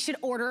 we should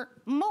order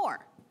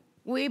more.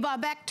 We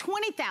bought back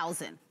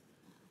 20,000,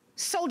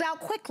 sold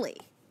out quickly.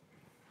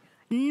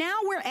 Now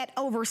we're at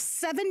over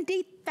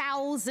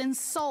 70,000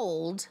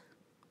 sold,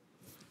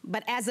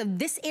 but as of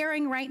this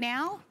airing right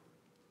now,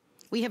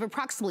 we have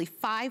approximately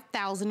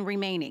 5,000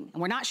 remaining.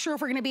 And we're not sure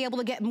if we're gonna be able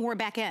to get more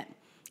back in.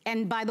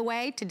 And by the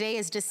way, today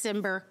is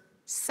December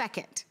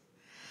 2nd.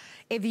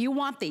 If you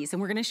want these,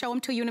 and we're gonna show them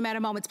to you in a matter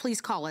of moments,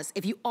 please call us.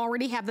 If you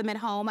already have them at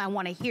home, I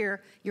wanna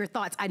hear your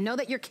thoughts. I know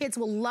that your kids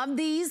will love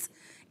these.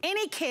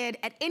 Any kid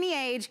at any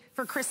age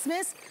for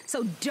Christmas,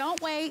 so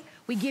don't wait.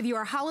 We give you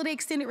our holiday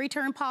extended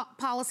return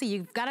policy.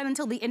 You've got it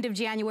until the end of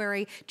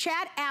January.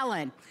 Chad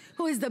Allen,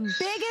 who is the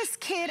biggest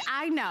kid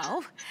I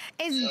know,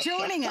 is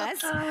joining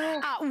us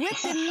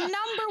with the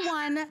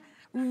 #1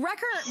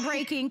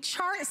 record-breaking,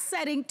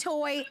 chart-setting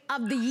toy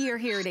of the year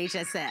here at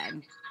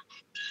HSN.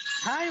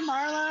 Hi,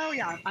 Marlo.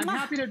 Yeah, I'm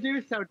happy to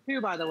do so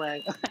too, by the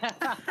way.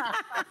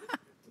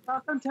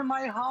 Welcome to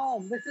my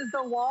home. This is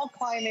the wall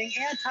climbing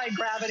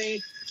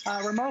anti-gravity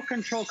remote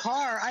control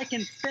car. I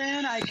can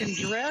spin, I can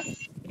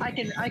drift, I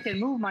can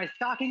move my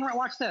stocking around.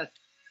 Watch this.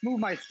 Move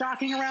my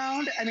stocking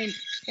around. I mean,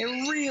 it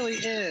really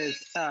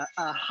is a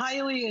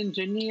highly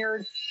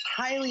engineered,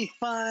 highly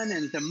fun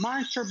and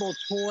demonstrable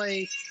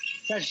toy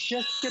that's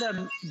just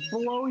gonna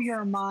blow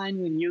your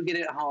mind when you get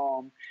it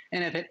home.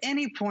 And if at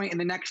any point in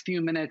the next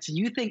few minutes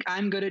you think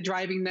I'm good at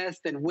driving this,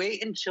 then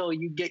wait until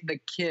you get the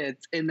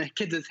kids, in the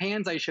kids'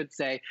 hands, I should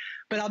say.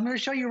 But I'm going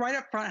to show you right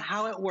up front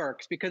how it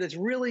works because it's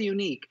really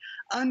unique.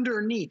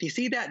 Underneath, you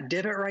see that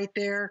divot right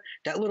there,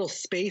 that little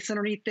space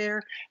underneath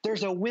there?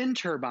 There's a wind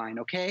turbine,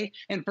 okay?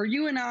 And for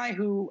you and I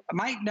who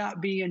might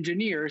not be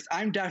engineers,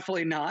 I'm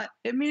definitely not,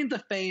 it means a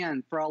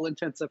fan for all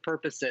intents and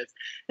purposes.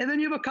 And then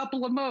you have a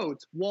couple of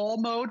modes, wall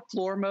mode,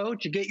 floor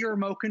mode. You get your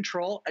remote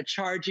control, a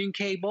charging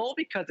cable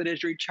because it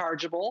is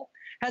rechargeable,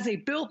 has a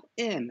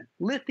built-in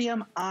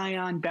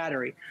lithium-ion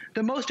battery,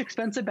 the most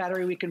expensive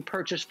battery we can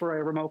purchase for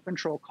a remote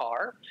control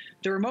car.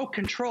 The remote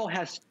control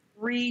has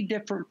 3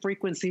 different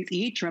frequencies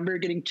each. Remember, you're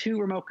getting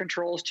 2 remote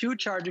controls, 2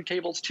 charging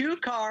cables, 2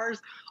 cars,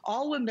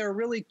 all in their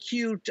really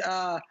cute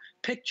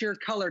picture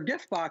color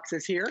gift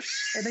boxes here.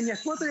 And then you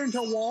flip it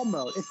into wall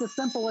mode. It's as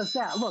simple as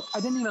that. Look, I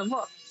didn't even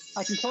look.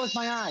 I can close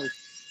my eyes.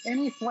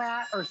 any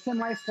flat or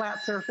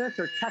semi-flat surface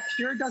or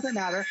texture, it doesn't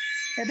matter.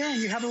 And then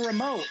you have a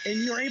remote and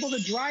you're able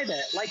to drive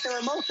it like the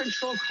remote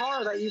control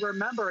car that you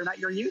remember and that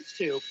you're used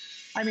to.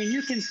 I mean,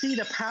 you can see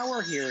the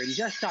power here and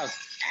just how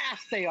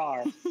fast they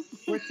are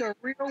with the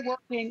real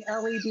working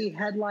LED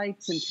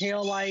headlights and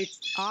tail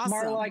lights. Awesome.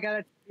 Marlo, I got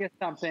to tell you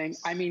something.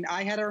 I mean,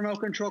 I had a remote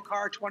control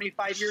car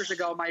 25 years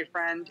ago, my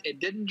friend. It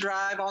didn't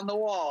drive on the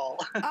wall.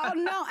 Oh,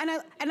 no.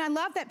 And I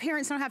love that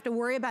parents don't have to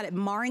worry about it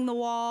marring the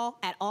wall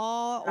at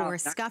all or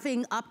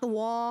scuffing up the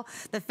wall.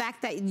 The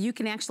fact that you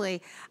can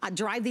actually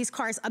drive these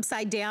cars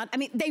upside down. I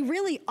mean, they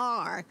really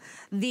are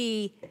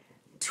the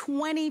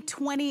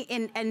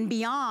 2020 and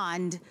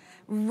beyond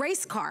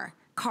race cars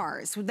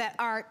that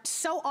are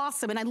so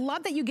awesome. And I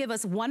love that you give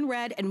us one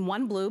red and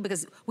one blue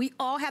because we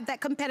all have that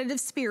competitive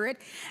spirit.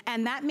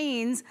 And that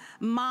means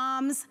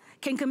moms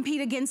can compete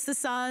against the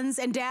sons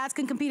and dads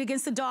can compete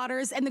against the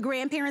daughters and the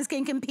grandparents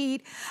can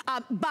compete.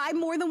 Buy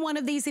more than one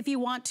of these if you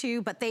want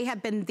to, but they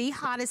have been the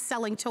hottest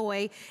selling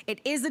toy.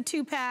 It is a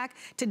 2-pack.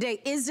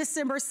 Today is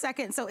December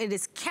 2nd, so it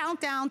is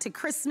countdown to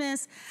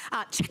Christmas.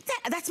 Check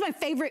that, that's my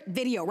favorite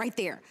video right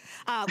there.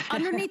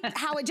 Underneath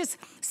how it just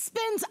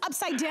spins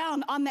upside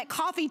down on that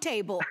coffee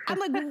table. I'm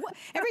like,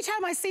 every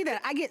time I see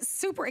that, I get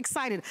super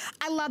excited.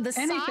 I love the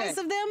size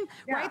of them,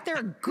 right? They're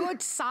a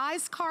good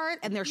size card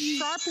and they're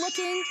sharp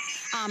looking.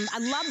 I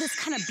love this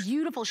kind of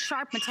beautiful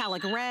sharp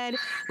metallic red.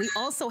 We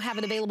also have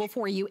it available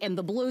for you in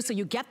the blue, so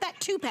you get that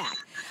 2-pack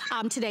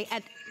today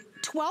at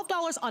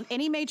 $12 on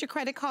any major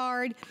credit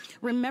card.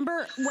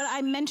 Remember what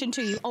I mentioned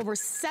to you, over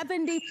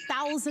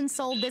 70,000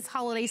 sold this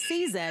holiday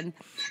season,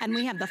 and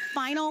we have the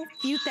final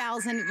few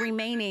thousand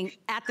remaining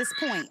at this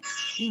point.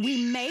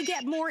 We may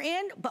get more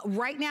in, but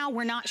right now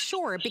we're not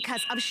sure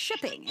because of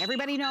shipping.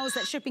 Everybody knows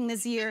that shipping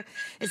this year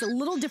is a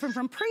little different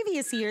from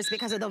previous years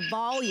because of the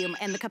volume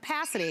and the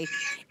capacity.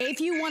 If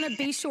you want to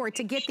be sure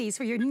to get these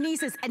for your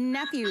nieces and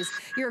nephews,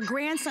 your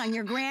grandson,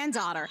 your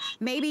granddaughter,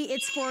 maybe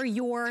it's for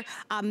your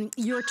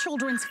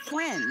children's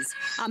friends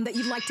that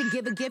you'd like to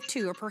give a gift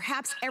to, or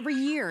perhaps every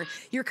year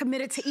you're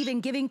committed to even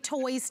giving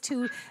toys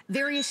to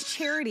various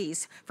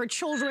charities for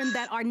children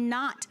that are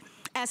not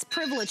as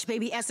privileged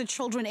maybe as the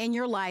children in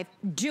your life.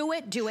 Do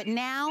it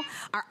now.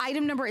 Our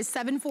item number is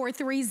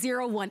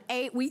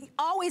 743018. We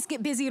always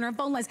get busy in our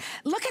phone lines.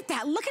 Look at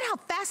that, look at how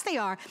fast they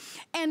are.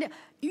 And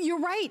you're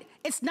right,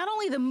 it's not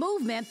only the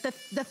movement, the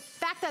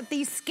fact that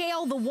these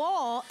scale the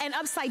wall and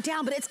upside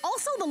down, but it's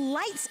also the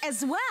lights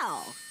as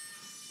well.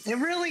 It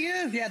really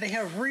is. Yeah, they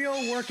have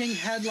real working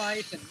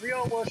headlights and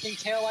real working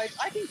taillights.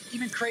 I can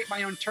even create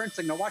my own turn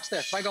signal. Watch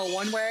this. If I go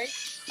one way,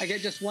 I get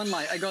just one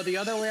light. I go the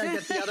other way, I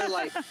get the other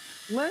light.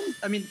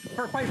 I mean,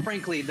 quite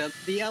frankly, the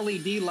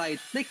LED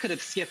lights, they could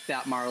have skipped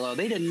that, Marlo.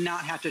 They did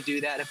not have to do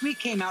that. If we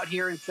came out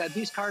here and said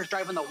these cars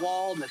drive on the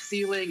wall and the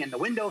ceiling and the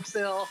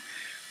windowsill,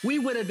 we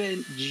would have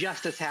been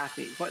just as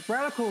happy. But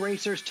Radical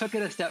Racers took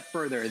it a step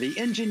further. The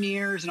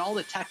engineers and all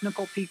the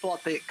technical people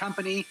at the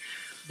company,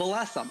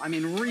 bless them. I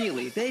mean,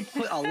 really, they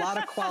put a lot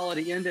of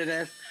quality into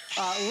this.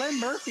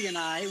 Lynn Murphy and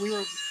I, we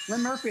were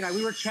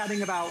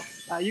chatting about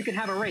you can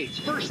have a race.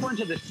 First one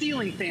to the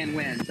ceiling fan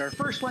wins, or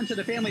first one to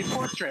the family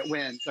portrait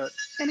wins, or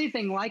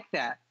anything like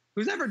that.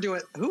 Who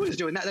is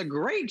doing that? A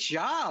great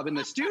job in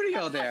the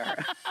studio there.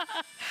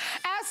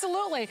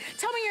 Absolutely.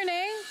 Tell me your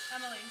name.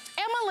 Emily.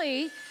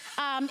 Emily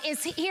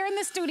is here in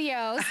the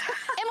studios.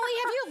 Emily,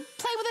 have you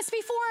played with us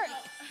before?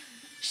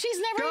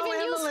 She's never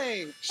even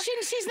used.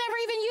 She's never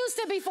even used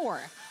it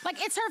before. Like,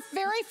 it's her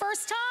very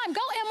first time. Go,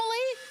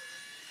 Emily.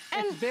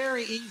 And it's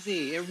very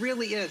easy. It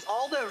really is.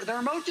 The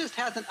remote just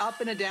has an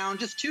up and a down,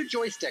 just 2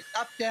 joysticks,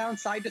 up, down,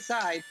 side to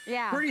side.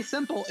 Yeah. Pretty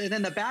simple. And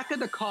then the back of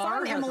the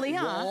car has Emily,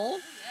 a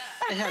wall.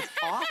 It has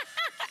off,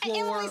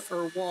 floor,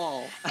 or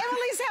wall.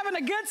 Emily's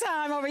having a good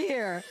time over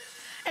here.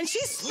 And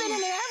she's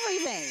spinning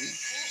everything.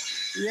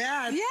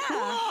 Yeah, it's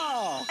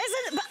cool.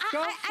 Isn't it?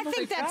 But I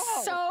think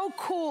that's so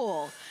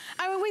cool.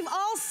 I mean, we've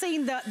all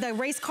seen the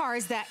race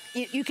cars that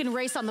you can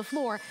race on the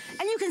floor,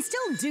 and you can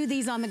still do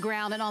these on the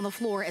ground and on the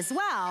floor as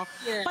well.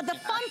 Yeah. But the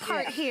fun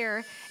part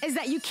here is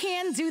that you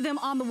can do them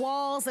on the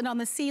walls and on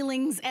the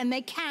ceilings, and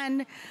they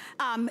can,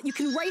 you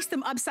can race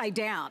them upside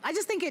down. I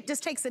just think it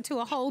just takes it to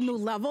a whole new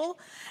level,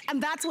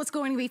 and that's what's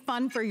going to be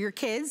fun for your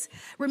kids.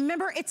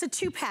 Remember, it's a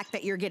 2-pack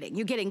that you're getting.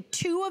 You're getting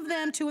 2 of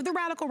them, 2 of the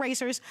Radical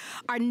Racers,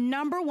 our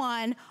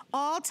 #1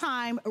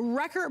 all-time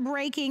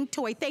record-breaking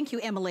toy. Thank you,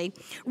 Emily.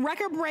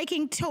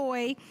 Record-breaking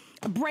toy,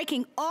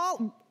 breaking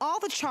all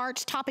the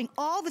charts, topping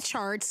all the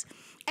charts.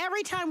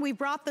 Every time we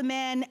brought them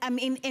in, I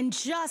mean, in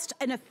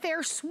a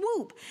fair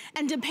swoop.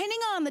 And depending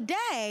on the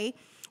day,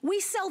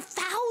 we sell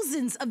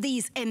thousands of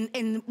these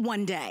in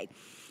one day.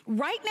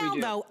 Right now,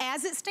 though,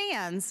 as it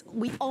stands,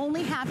 we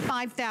only have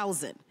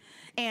 5,000.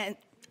 And,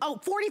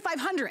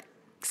 4,500.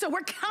 So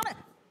we're counting.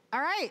 All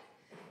right,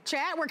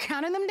 chat, we're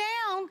counting them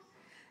down.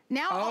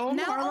 Now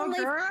only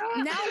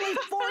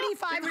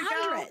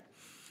 4,500.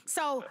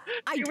 So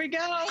Here we go.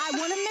 I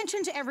want to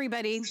mention to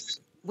everybody,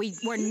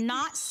 we're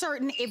not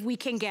certain if we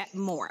can get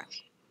more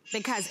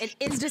because it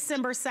is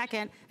December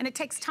 2nd and it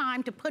takes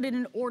time to put it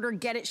in order,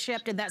 get it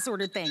shipped, and that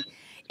sort of thing.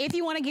 If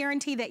you want to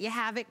guarantee that you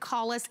have it,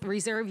 call us,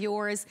 reserve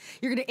yours.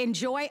 You're going to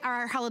enjoy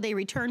our holiday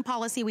return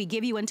policy. We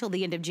give you until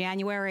the end of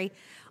January.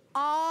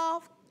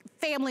 All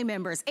family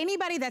members,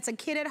 anybody that's a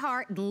kid at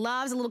heart and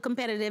loves a little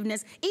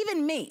competitiveness,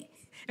 even me,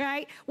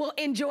 right, will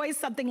enjoy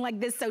something like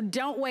this. So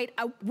don't wait.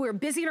 We're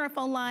busy on our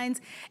phone lines,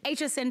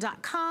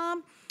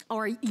 hsn.com.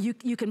 Or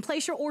you can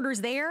place your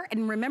orders there.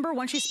 And remember,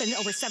 once you spend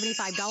over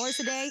 $75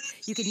 a day,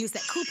 you can use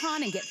that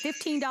coupon and get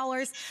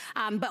 $15.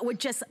 But with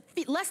just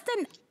less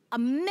than a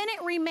minute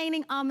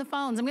remaining on the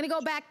phones, I'm gonna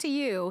go back to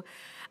you,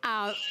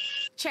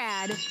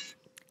 Chad.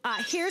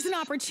 Here's an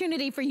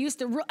opportunity for you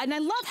to, and I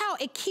love how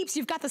it keeps,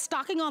 you've got the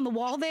stocking on the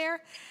wall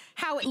there,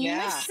 how it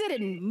lifts it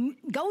and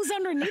goes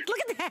underneath. Look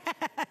at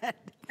that.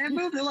 And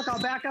move it. Look,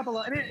 I'll back up a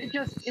little. I mean,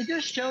 it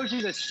just shows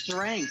you the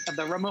strength of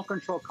the remote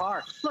control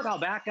car. Look, I'll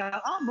back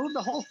up. I'll move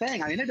the whole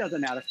thing. I mean, it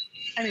doesn't matter.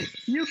 I mean,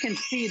 you can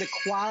see the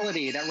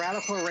quality that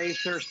Radical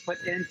Racers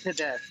put into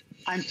this.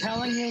 I'm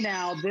telling you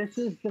now, this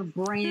is the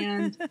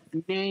brand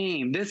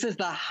name. This is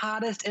the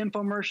hottest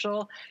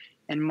infomercial.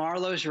 And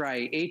Marlo's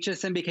right.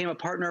 HSN became a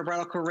partner of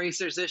Radical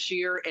Racers this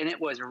year, and it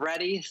was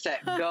ready,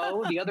 set,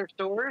 go. The other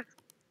stores,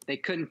 they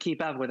couldn't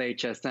keep up with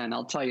HSN,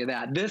 I'll tell you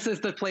that. This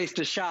is the place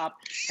to shop.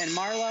 And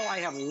Marlo, I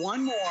have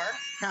one more,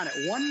 count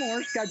it, one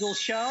more scheduled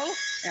show,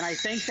 and I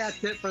think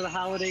that's it for the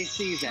holiday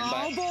season.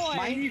 Oh, boy.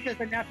 My nieces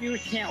and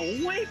nephews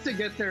can't wait to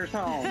get theirs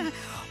home.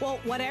 Well,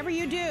 whatever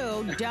you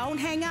do, don't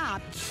hang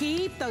up.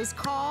 Keep those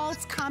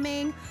calls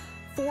coming.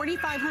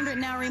 4,500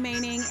 now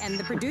remaining, and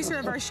the producer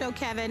of our show,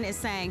 Kevin, is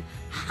saying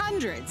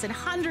hundreds and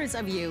hundreds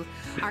of you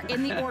are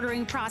in the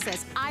ordering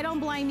process. I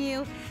don't blame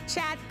you.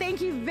 Chad,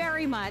 thank you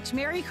very much.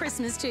 Merry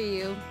Christmas to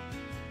you.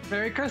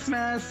 Merry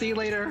Christmas. See you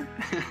later.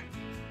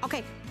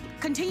 Okay,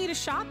 continue to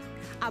shop.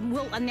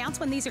 We'll announce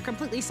when these are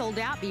completely sold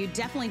out, but you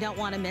definitely don't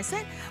want to miss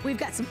it. We've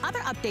got some other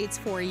updates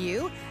for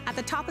you. At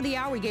the top of the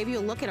hour, we gave you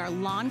a look at our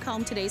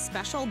Lancome Today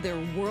special, their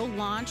world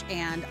launch,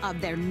 and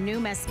of their new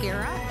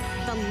mascara,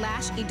 the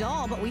Lash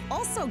Idol. But we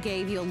also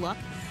gave you a look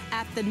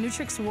at the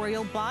Nutrix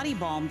Royal Body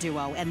Balm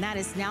Duo, and that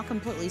is now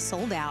completely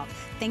sold out.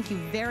 Thank you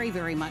very,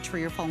 very much for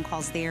your phone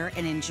calls there,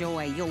 and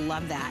enjoy. You'll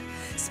love that.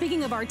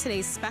 Speaking of our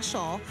today's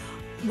special,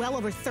 well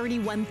over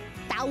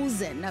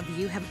 31,000 of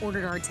you have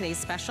ordered our today's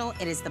special.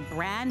 It is the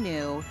brand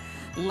new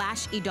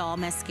Lash Idol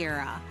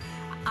mascara.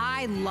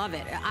 I love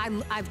it.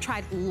 I've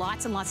tried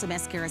lots and lots of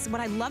mascaras.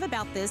 What I love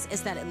about this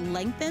is that it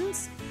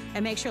lengthens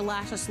and makes your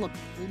lashes look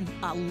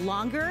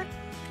longer.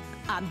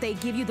 They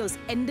give you those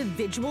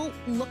individual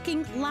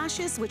looking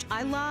lashes, which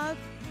I love.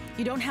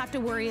 You don't have to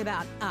worry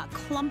about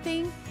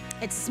clumping.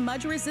 It's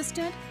smudge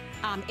resistant.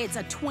 It's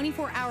a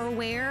 24-hour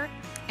wear,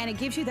 and it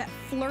gives you that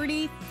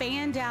flirty,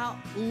 fanned out,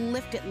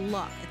 lifted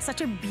look. It's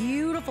such a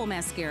beautiful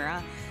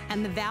mascara,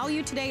 and the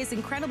value today is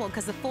incredible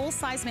because the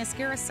full-size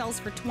mascara sells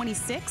for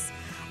 $26.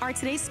 Our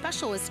today's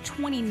special is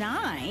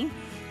 $29,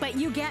 but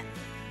you get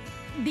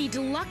the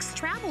deluxe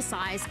travel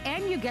size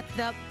and you get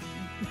the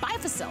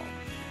bifocil.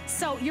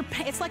 So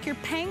it's like you're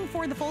paying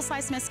for the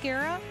full-size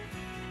mascara,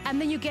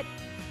 and then you get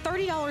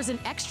 $30 in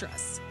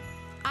extras.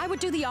 I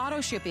would do the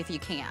auto ship if you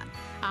can.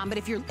 But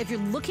if you're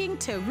looking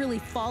to really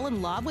fall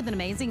in love with an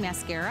amazing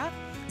mascara,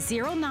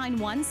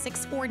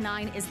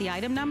 091649 is the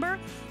item number.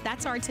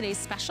 That's our today's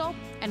special,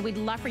 and we'd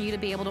love for you to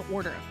be able to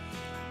order.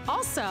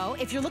 Also,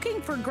 if you're looking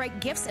for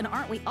great gifts, and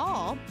aren't we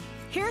all,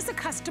 here's a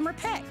customer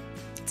pick.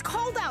 It's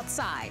cold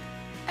outside,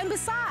 and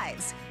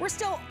besides, we're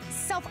still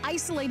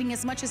self-isolating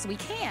as much as we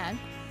can.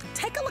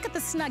 Take a look at the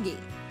Snuggie.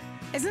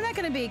 Isn't that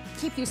gonna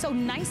keep you so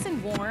nice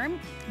and warm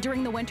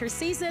during the winter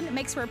season? It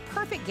makes for a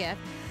perfect gift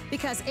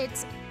because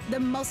it's the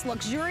most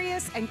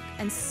luxurious and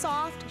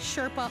soft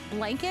Sherpa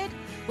blanket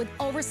with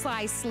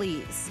oversized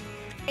sleeves.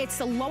 It's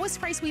the lowest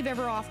price we've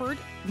ever offered.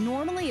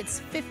 Normally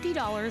it's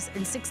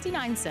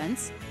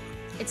 $50.69.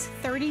 It's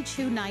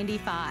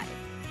 $32.95,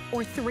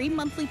 or 3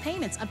 monthly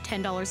payments of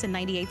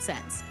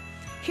 $10.98.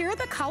 Here are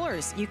the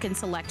colors you can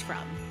select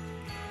from.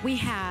 We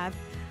have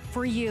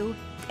for you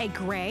a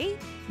gray,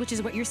 which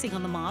is what you're seeing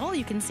on the model.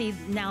 You can see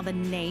now the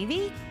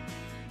navy.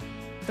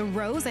 The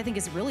rose, I think,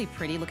 is really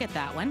pretty. Look at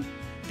that one.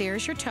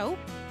 There's your taupe.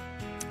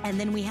 And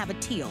then we have a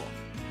teal.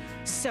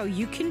 So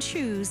you can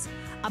choose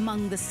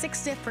among the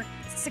six different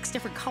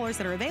colors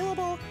that are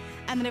available.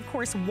 And then, of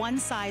course, one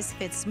size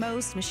fits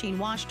most, machine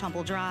wash,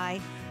 tumble dry.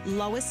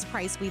 Lowest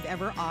price we've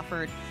ever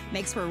offered.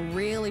 Makes for a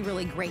really,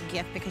 really great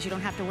gift because you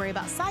don't have to worry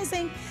about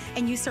sizing,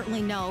 and you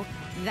certainly know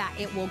that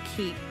it will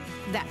keep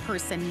that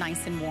person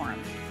nice and warm.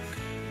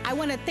 I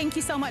want to thank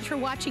you so much for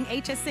watching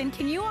HSN.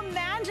 Can you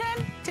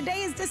imagine?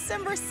 Today is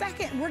December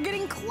 2nd. We're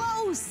getting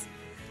close.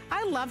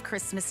 I love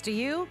Christmas. Do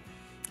you?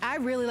 I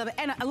really love it.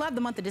 And I love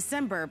the month of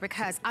December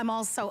because I'm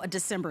also a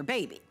December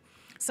baby.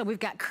 So we've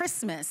got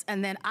Christmas,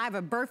 and then I have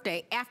a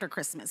birthday after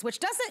Christmas, which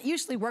doesn't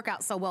usually work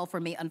out so well for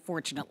me,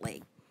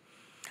 unfortunately.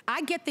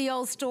 I get the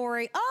old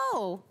story,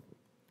 oh,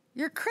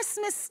 your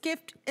Christmas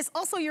gift is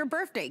also your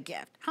birthday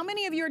gift. How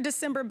many of you are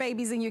December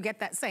babies and you get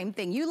that same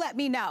thing? You let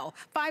me know.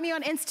 Find me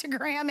on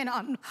Instagram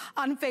and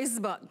on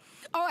Facebook.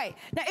 All right,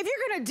 now if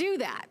you're gonna do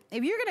that,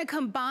 if you're gonna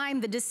combine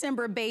the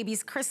December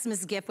baby's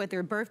Christmas gift with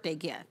your birthday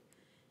gift,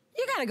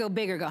 you gotta go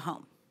big or go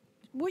home.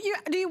 Would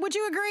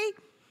you agree?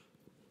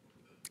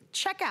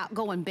 Check out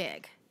Going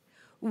Big.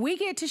 We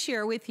get to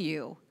share with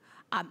you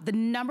the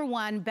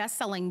 #1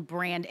 best-selling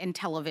brand in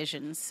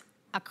televisions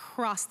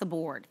across the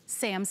board,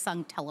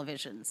 Samsung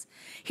televisions.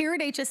 Here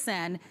at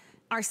HSN,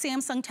 our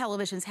Samsung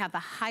televisions have the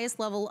highest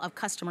level of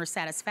customer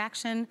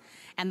satisfaction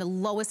and the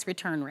lowest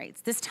return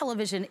rates. This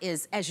television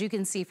is, as you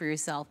can see for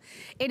yourself,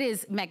 it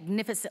is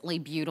magnificently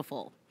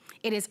beautiful.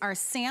 It is our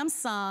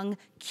Samsung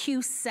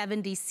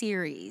Q70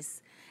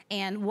 series.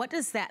 And what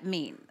does that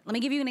mean? Let me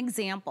give you an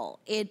example.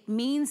 It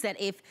means that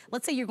if,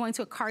 let's say you're going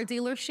to a car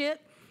dealership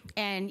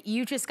and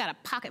you just got a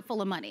pocket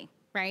full of money,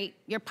 right?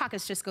 Your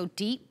pockets just go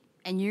deep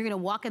and you're gonna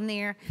walk in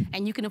there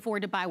and you can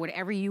afford to buy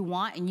whatever you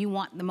want and you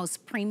want the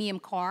most premium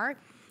car,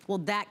 well,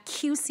 that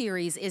Q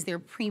series is their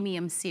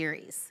premium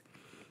series.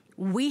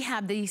 We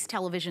have these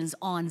televisions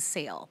on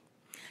sale.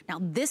 Now,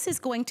 this is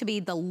going to be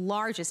the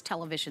largest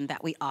television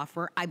that we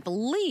offer. I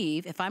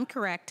believe, if I'm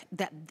correct,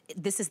 that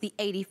this is the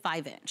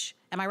 85-inch.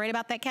 Am I right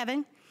about that,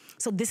 Kevin?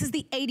 So this is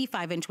the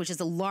 85-inch, which is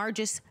the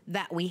largest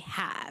that we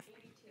have.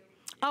 82.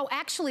 Oh,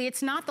 actually,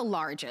 it's not the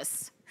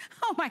largest.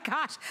 Oh my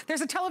gosh,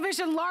 there's a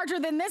television larger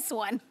than this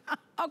one.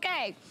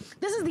 Okay,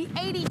 this is the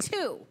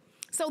 82.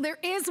 So there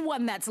is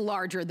one that's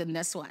larger than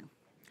this one.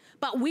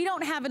 But we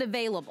don't have it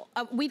available.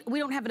 We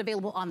don't have it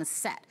available on the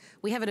set.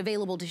 We have it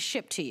available to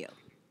ship to you.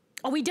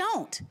 Oh, we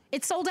don't?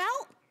 It's sold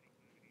out?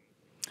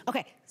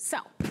 Okay, so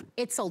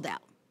it's sold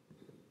out.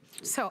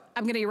 So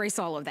I'm gonna erase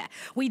all of that.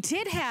 We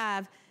did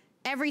have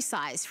every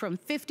size from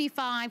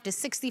 55 to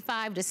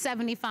 65 to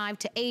 75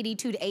 to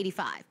 82 to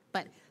 85,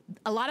 but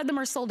a lot of them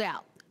are sold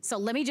out. So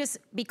let me just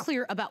be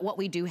clear about what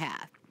we do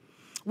have.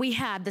 We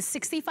have the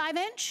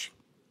 65-inch,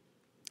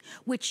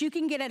 which you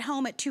can get at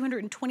home at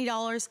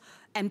 $220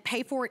 and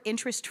pay for it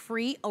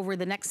interest-free over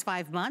the next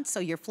 5 months. So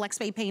your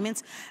FlexPay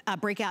payments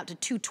break out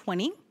to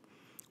 $220.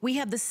 We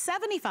have the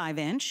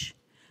 75-inch.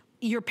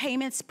 Your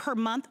payments per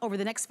month over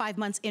the next 5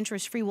 months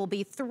interest-free will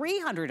be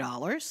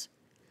 $300.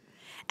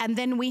 And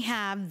then we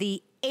have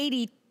the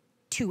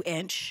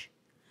 82-inch,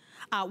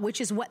 which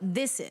is what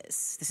this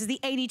is. This is the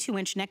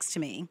 82-inch next to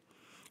me.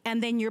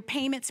 And then your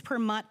payments per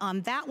month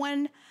on that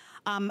one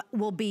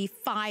will be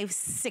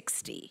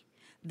 $560.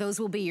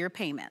 Those will be your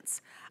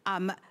payments.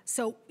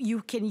 So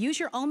you can use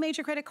your own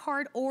major credit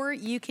card or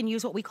you can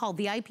use what we call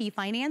VIP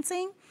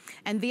financing.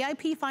 And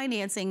VIP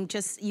financing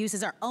just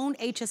uses our own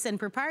HSN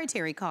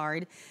proprietary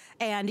card,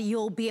 and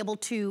you'll be able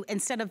to,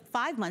 instead of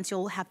 5 months,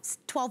 you'll have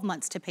 12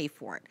 months to pay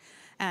for it.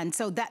 And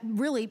so that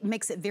really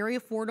makes it very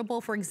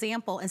affordable. For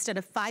example, instead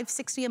of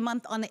 $560 a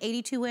month on the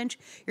 82-inch,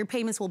 your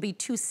payments will be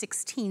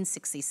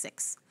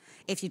 $216.66.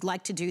 If you'd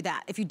like to do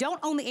that. If you don't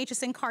own the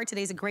HSN card,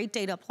 today's a great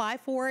day to apply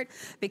for it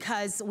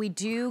because we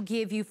do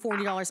give you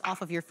 $40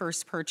 off of your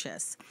first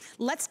purchase.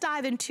 Let's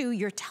dive into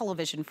your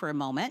television for a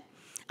moment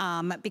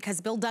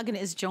because Bill Duggan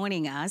is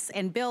joining us.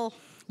 And Bill,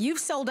 you've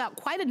sold out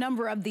quite a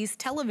number of these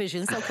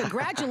televisions, so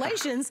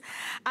congratulations.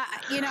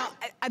 You know,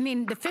 I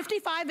mean, the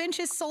 55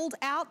 inches sold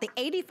out, the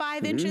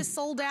 85 inches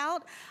sold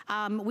out.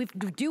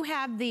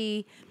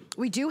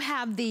 We do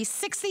have the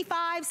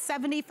 65,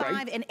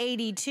 75, and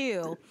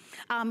 82.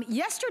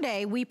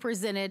 Yesterday, we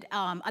presented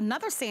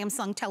another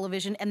Samsung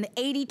television, and the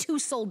 82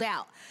 sold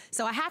out.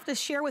 So I have to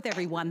share with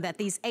everyone that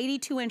these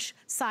 82-inch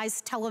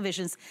size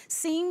televisions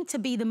seem to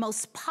be the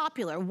most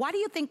popular. Why do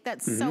you think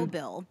that's so,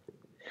 Bill?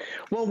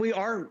 Well, we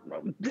are,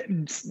 I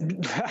don't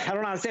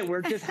know how to say it,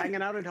 we're just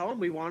hanging out at home.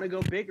 We want to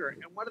go bigger.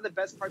 And one of the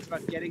best parts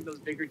about getting those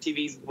bigger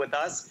TVs with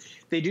us,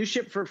 they do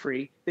ship for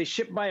free. They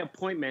ship by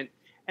appointment.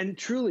 And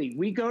truly,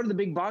 we go to the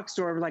big box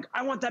store and we're like,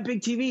 I want that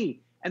big TV.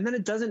 And then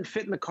it doesn't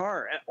fit in the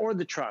car or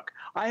the truck.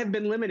 I have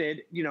been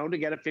limited, you know, to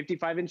get a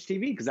 55-inch TV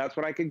because that's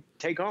what I could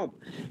take home.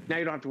 Now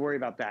you don't have to worry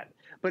about that.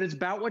 But it's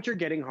about what you're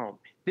getting home.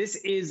 This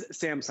is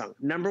Samsung,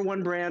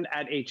 #1 brand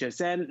at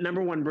HSN,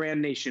 #1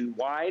 brand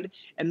nationwide.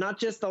 And not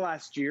just the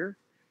last year,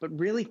 but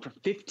really for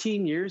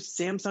 15 years,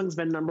 Samsung's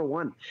been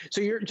 #1. So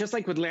you're just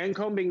like with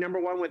Lancome being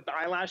 #1 with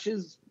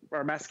eyelashes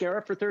or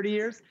mascara for 30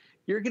 years,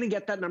 you're going to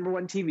get that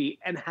 #1 TV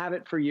and have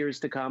it for years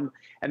to come.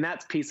 And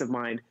that's peace of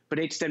mind. But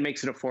HSN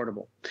makes it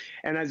affordable.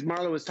 And as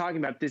Marla was talking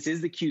about, this is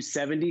the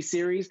Q70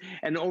 series.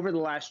 And over the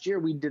last year,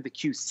 we did the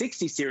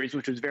Q60 series,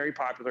 which was very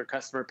popular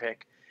customer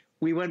pick.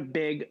 We went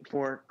big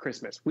for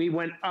Christmas. We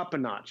went up a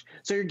notch.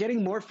 So you're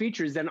getting more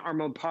features than our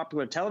most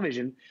popular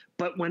television,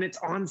 but when it's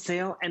on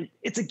sale, and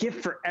it's a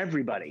gift for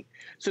everybody.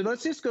 So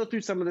let's just go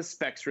through some of the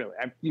specs, really.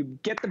 You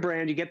get the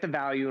brand, you get the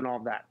value and all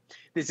of that.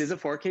 This is a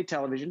 4K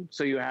television,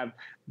 so you have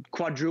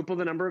quadruple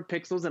the number of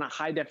pixels and a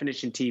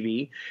high-definition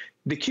TV.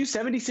 The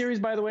Q70 series,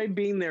 by the way,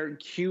 being their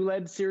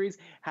QLED series,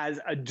 has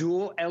a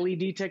dual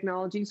LED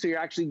technology, so you're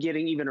actually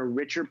getting even a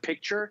richer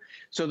picture.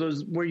 So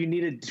those where you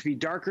need it to be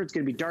darker, it's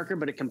going to be darker,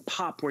 but it can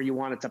pop where you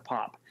want it to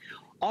pop.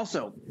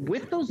 Also,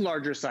 with those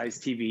larger size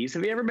TVs,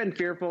 have you ever been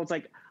fearful? It's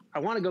like, I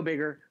want to go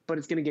bigger, but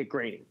it's going to get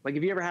grainy. Like,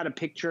 have you ever had a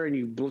picture and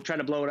you try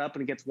to blow it up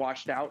and it gets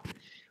washed out?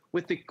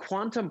 With the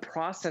quantum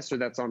processor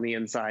that's on the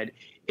inside,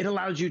 it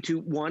allows you to,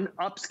 one,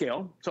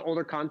 upscale, so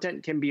older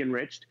content can be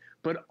enriched,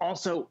 but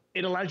also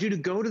it allows you to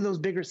go to those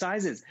bigger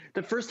sizes.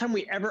 The first time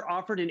we ever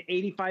offered an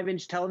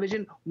 85-inch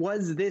television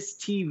was this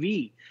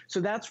TV. So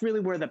that's really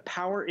where the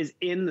power is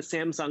in the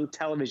Samsung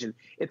television.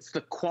 It's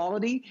the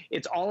quality.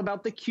 It's all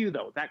about the Q,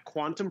 though. That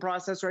quantum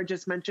processor I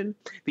just mentioned,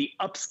 the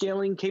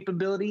upscaling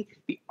capability,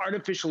 the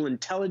artificial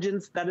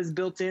intelligence that is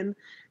built in.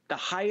 The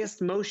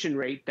highest motion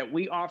rate that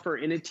we offer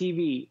in a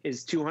TV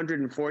is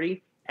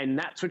 240. And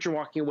that's what you're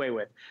walking away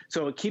with.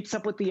 So it keeps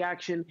up with the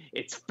action.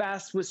 It's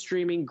fast with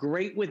streaming,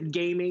 great with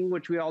gaming,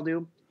 which we all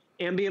do.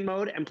 Ambient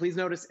mode, and please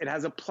notice it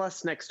has a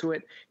plus next to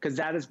it because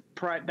that is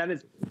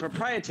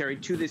proprietary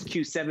to this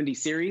Q70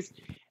 series.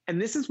 And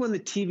this is when the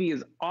TV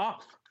is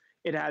off.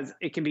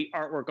 It can be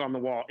artwork on the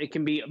wall. It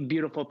can be a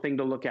beautiful thing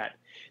to look at.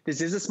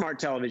 This is a smart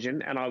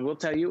television, and I will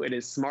tell you, it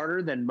is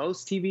smarter than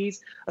most TVs.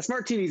 A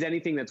smart TV is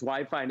anything that's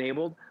Wi-Fi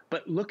enabled,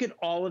 but look at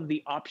all of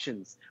the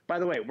options. By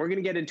the way, we're going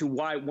to get into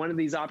why one of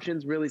these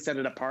options really set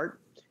it apart.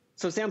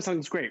 So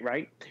Samsung's great,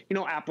 right? You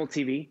know, Apple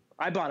TV.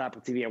 I bought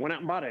Apple TV. I went out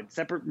and bought it.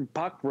 Separate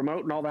puck,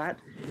 remote, and all that.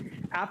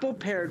 Apple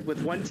paired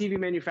with one TV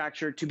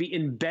manufacturer to be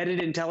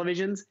embedded in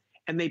televisions,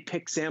 and they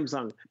pick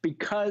Samsung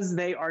because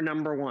they are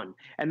number one.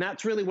 And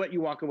that's really what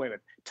you walk away with.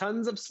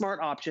 Tons of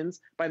smart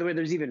options. By the way,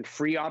 there's even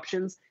free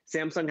options.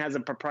 Samsung has a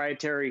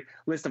proprietary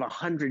list of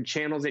 100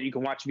 channels that you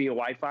can watch via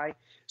Wi-Fi.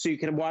 So you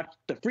can watch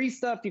the free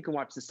stuff, you can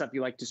watch the stuff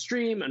you like to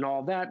stream and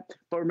all that.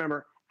 But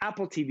remember,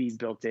 Apple TV's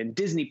built in.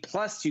 Disney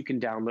Plus you can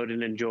download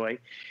and enjoy.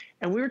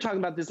 And we were talking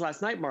about this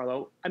last night,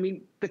 Marlo. I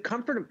mean, the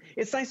comfort of,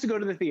 it's nice to go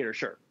to the theater,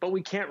 sure, but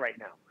we can't right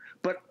now.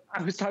 But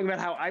I was talking about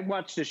how I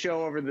watched a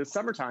show over the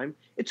summertime.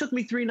 It took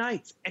me 3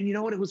 nights. And you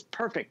know what? It was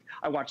perfect.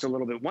 I watched a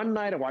little bit one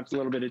night. I watched a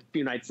little bit a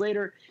few nights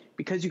later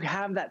because you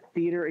have that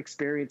theater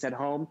experience at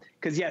home.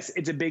 Because, yes,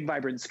 it's a big,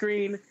 vibrant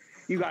screen.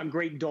 You got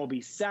great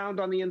Dolby sound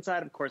on the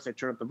inside. Of course, I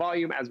turn up the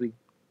volume as we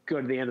go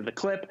to the end of the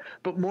clip.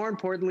 But more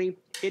importantly,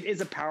 it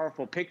is a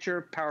powerful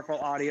picture, powerful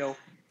audio,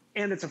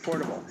 and it's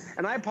affordable.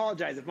 And I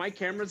apologize if my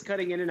camera's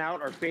cutting in and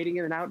out or fading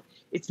in and out.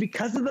 It's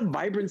because of the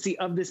vibrancy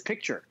of this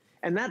picture.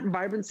 And that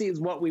vibrancy is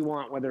what we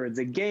want, whether it's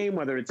a game,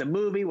 whether it's a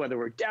movie, whether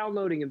we're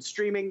downloading and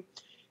streaming.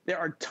 There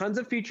are tons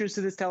of features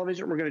to this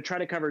television. We're going to try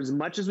to cover as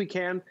much as we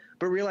can,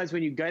 but realize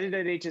when you get it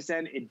at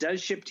HSN, it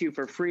does ship to you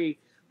for free,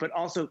 but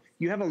also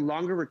you have a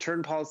longer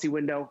return policy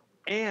window,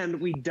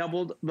 and we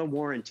doubled the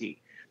warranty.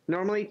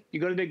 Normally, you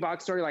go to the big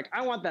box store, you're like,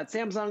 I want that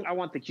Samsung, I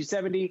want the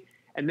Q70,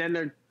 and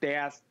then they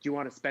ask, do you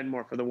want to spend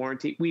more for the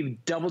warranty?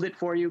 We've doubled it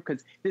for you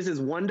because this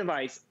is one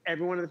device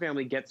everyone in the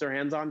family gets their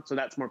hands on, so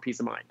that's more peace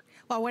of mind.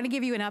 Well, I want to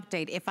give you an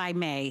update, if I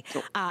may.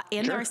 Sure.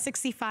 In our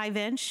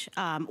 65-inch,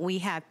 we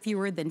have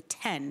fewer than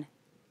 10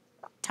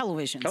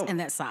 televisions in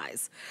that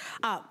size.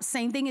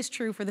 Same thing is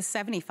true for the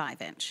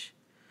 75-inch.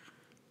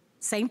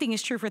 Same thing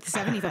is true for the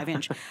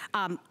 75-inch.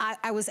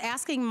 I was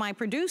asking my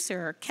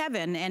producer,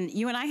 Kevin, and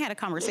you and I had a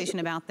conversation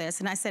about this,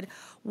 and I said,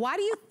 why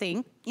do you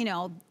think, you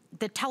know,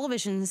 the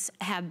televisions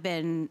have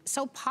been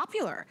so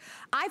popular?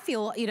 I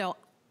feel, you know,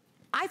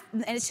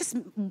 and it's just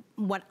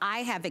what I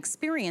have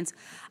experienced,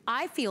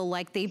 I feel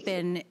like they've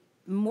been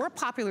more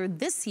popular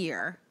this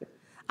year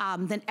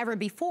than ever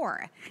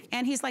before.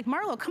 And he's like,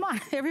 Marlo, come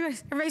on,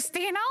 everybody's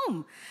staying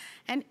home.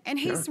 And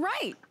he's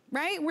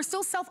right? We're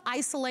still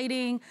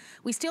self-isolating.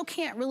 We still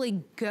can't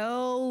really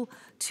go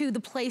to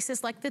the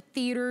places like the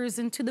theaters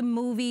and to the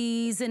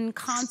movies and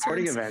concerts.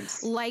 Sporting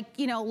events. Like,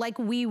 you know, like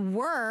we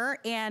were,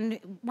 and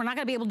we're not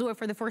gonna be able to do it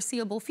for the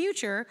foreseeable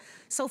future.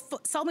 So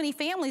many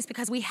families,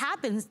 because we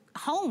have been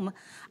home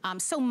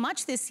so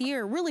much this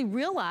year, really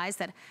realize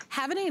that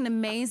having an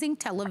amazing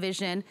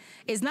television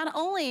is not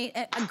only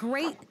a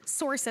great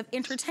source of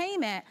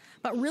entertainment,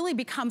 but really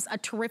becomes a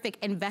terrific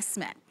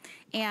investment.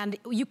 And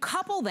you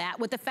couple that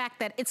with the fact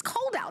that it's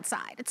cold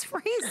outside, it's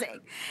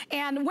freezing,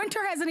 and winter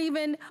hasn't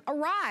even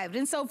arrived.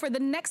 And so for the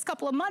next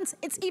couple of months,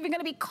 it's even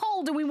gonna be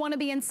cold, and we wanna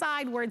be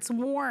inside where it's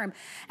warm,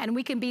 and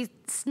we can be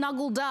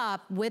snuggled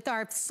up with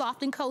our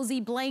soft and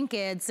cozy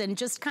blankets and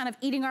just kind of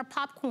eating our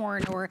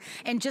popcorn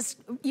and just,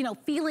 you know,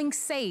 feeling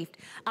safe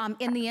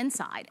in the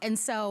inside. And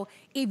so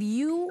if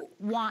you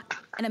want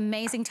an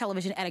amazing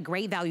television at a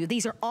great value,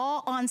 these are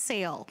all on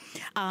sale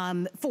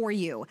for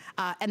you.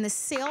 And the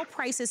sale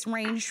prices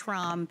range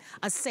from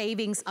a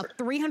savings of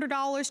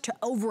 $300 to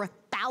over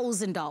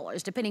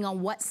 $1,000, depending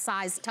on what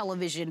size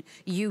television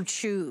you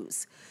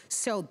choose.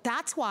 So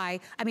that's why,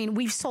 I mean,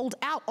 we've sold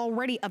out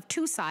already of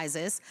 2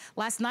 sizes.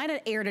 Last night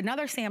I aired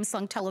another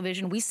Samsung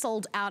television. We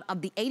sold out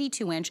of the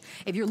 82-inch.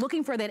 If you're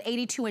looking for that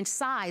 82-inch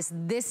size,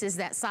 this is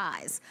that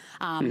size.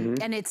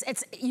 And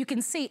it's you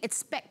can see it's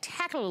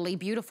spectacularly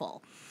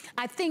beautiful.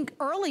 I think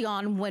early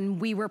on when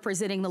we were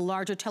presenting the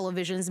larger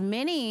televisions,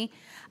 many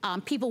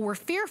people were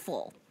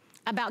fearful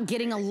about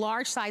getting a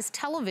large size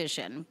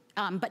television.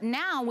 But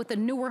now with the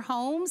newer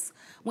homes,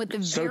 with the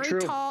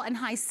very tall and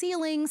high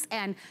ceilings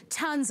and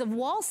tons of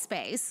wall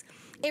space,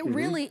 it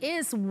really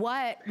is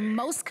what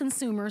most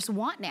consumers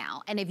want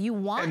now. And if you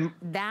want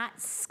that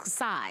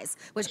size,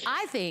 which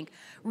I think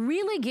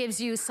really gives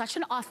you such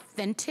an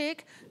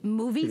authentic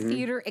movie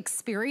theater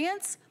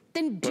experience,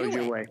 then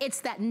do it.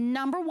 It's that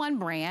 #1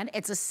 brand.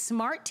 It's a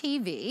smart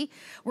TV.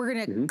 We're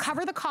gonna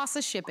cover the cost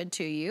of shipping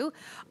to you.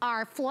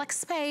 Our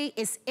FlexPay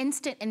is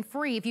instant and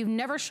free. If you've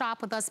never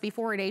shopped with us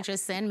before at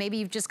HSN, maybe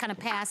you've just kind of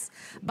passed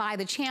by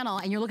the channel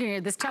and you're looking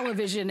at this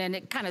television and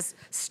it kind of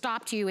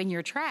stopped you in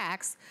your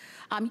tracks.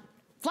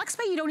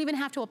 FlexPay you don't even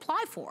have to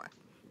apply for.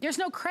 There's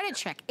no credit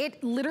check.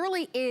 It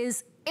literally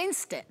is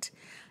instant.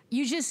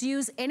 You just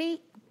use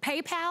any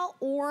PayPal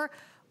or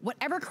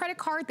whatever credit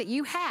card that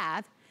you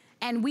have,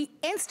 and we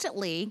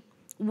instantly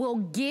will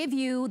give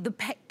you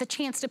the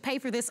chance to pay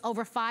for this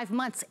over 5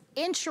 months,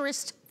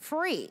 interest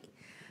free.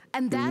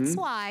 And that's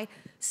why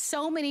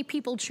so many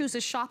people choose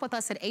to shop with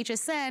us at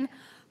HSN.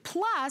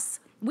 Plus,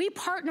 we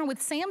partner with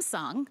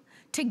Samsung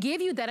to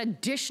give you that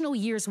additional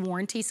year's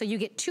warranty, so you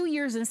get 2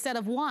 years instead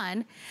of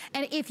 1.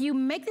 And if you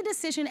make the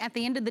decision at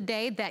the end of the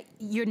day that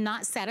you're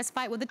not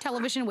satisfied with the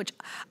television, which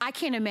I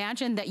can't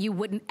imagine that you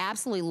wouldn't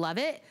absolutely love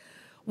it,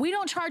 we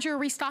don't charge you a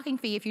restocking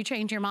fee if you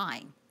change your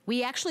mind.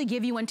 We actually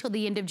give you until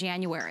the end of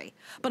January.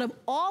 But of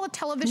all the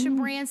television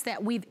brands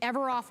that we've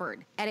ever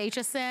offered at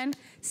HSN,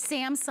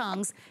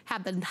 Samsung's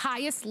have the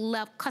highest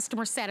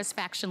customer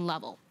satisfaction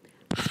level,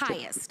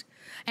 highest.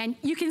 And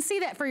you can see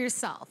that for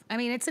yourself. I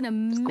mean, it's an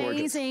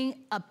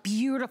amazing, a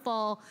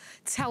beautiful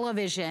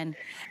television.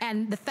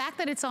 And the fact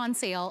that it's on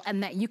sale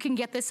and that you can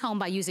get this home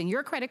by using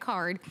your credit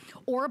card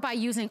or by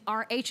using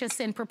our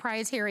HSN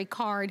proprietary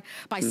card,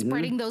 by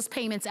spreading those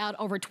payments out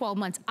over 12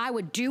 months, I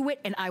would do it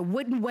and I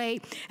wouldn't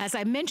wait. As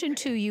I mentioned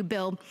to you,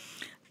 Bill,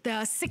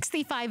 the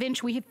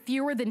 65-inch, we have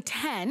fewer than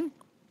 10.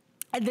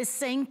 And the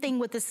same thing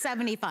with the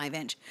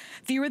 75-inch,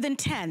 fewer than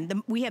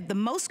 10. We have the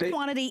most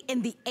quantity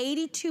in the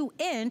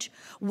 82-inch,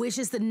 which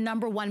is the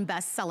 #1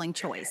 best-selling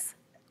choice.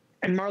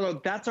 And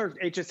Marlo, that's our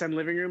HSN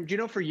living room. Do you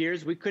know for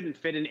years we couldn't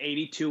fit an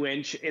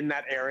 82-inch in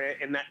that area,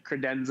 in that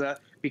credenza,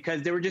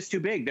 because they were just too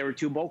big. They were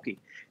too bulky.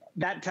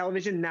 That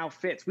television now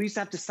fits. We used to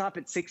have to stop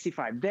at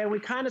 65. Then we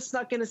kind of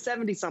snuck in a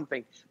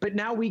 70-something. But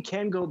now we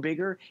can go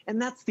bigger, and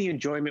that's the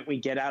enjoyment we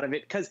get out of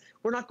it, because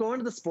we're not going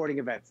to the sporting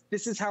events.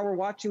 This is how we're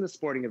watching the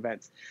sporting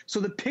events. So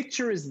the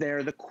picture is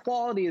there. The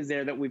quality is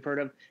there that we've heard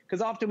of,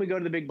 because often we go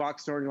to the big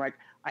box store and you're like,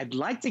 I'd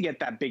like to get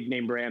that big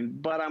name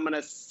brand, but I'm going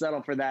to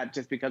settle for that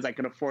just because I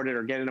can afford it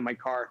or get it in my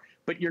car.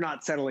 But you're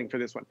not settling for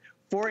this one.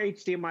 4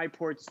 HDMI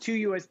ports,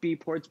 2 USB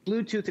ports,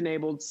 Bluetooth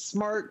enabled,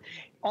 smart.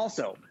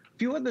 Also, a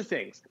few other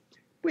things.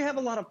 We have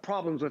a lot of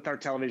problems with our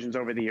televisions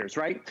over the years,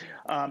 right?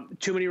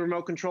 Too many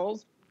remote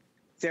controls.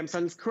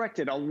 Samsung's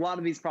corrected a lot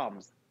of these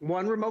problems.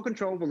 One remote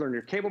control will learn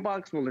your cable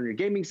box, will learn your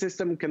gaming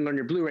system, can learn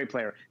your Blu-ray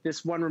player.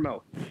 This one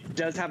remote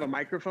does have a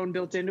microphone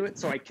built into it,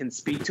 so I can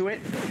speak to it.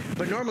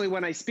 But normally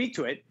when I speak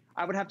to it,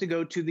 I would have to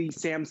go to the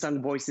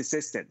Samsung voice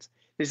assistant.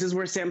 This is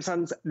where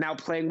Samsung's now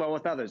playing well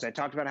with others. I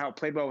talked about how it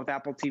played well with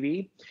Apple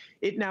TV.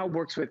 It now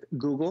works with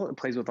Google. It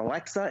plays with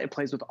Alexa. It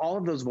plays with all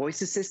of those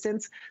voice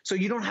assistants. So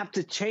you don't have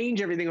to change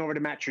everything over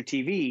to match your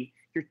TV.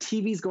 Your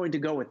TV's going to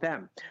go with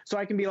them. So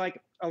I can be like,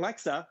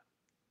 Alexa,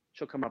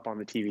 she'll come up on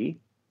the TV.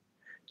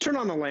 Turn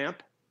on the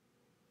lamp.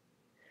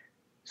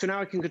 So now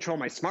I can control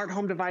my smart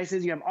home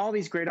devices. You have all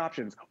these great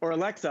options. Or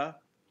Alexa,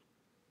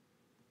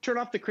 turn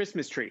off the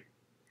Christmas tree.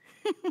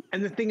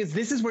 And the thing is,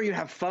 this is where you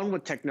have fun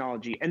with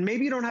technology. And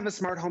maybe you don't have a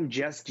smart home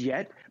just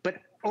yet, but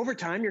over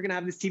time, you're going to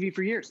have this TV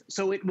for years.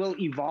 So it will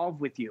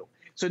evolve with you.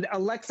 So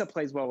Alexa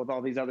plays well with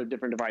all these other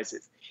different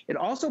devices. It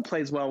also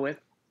plays well with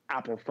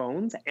Apple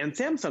phones and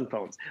Samsung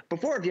phones.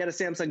 Before, if you had a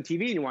Samsung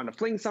TV and you wanted to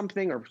fling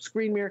something or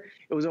screen mirror,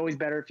 it was always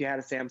better if you had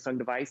a Samsung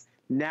device.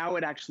 Now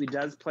it actually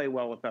does play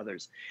well with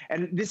others.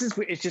 And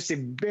it's just a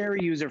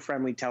very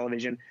user-friendly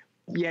television.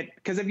 Yet,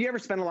 because if you ever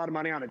spend a lot of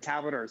money on a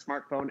tablet or a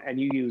smartphone and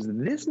you use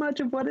this much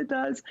of what it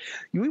does,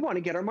 we want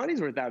to get our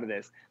money's worth out of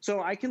this.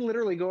 So I can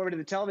literally go over to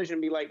the television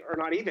and be like, or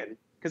not even,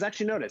 because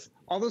actually notice,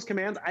 all those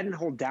commands, I didn't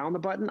hold down the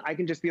button. I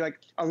can just be like,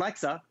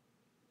 Alexa,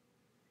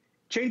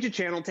 change the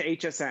channel to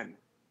HSN.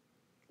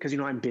 Because, you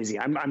know, I'm busy.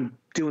 I'm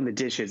doing the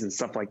dishes and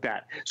stuff like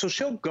that. So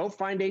she'll go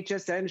find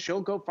HSN.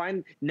 She'll go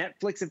find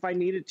Netflix if I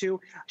needed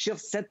to. She'll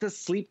set the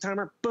sleep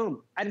timer.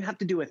 Boom. I didn't have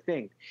to do a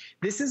thing.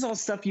 This is all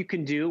stuff you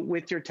can do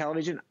with your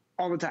television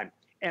all the time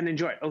and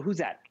enjoy. Oh, who's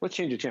that? Let's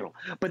change the channel.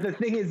 But the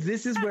thing is,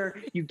 this is where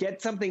you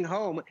get something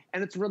home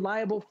and it's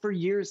reliable for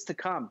years to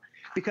come,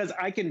 because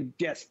I can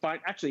find,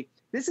 actually,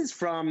 this is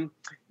from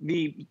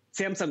the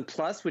Samsung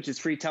Plus, which is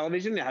free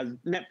television. It has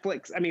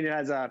Netflix. I mean, it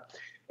has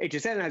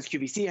HSN, it has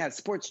QVC, it has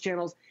sports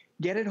channels.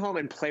 Get it home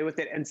and play with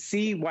it and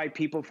see why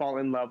people fall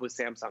in love with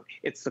Samsung.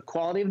 It's the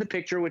quality of the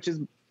picture, which is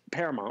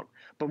paramount,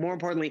 but more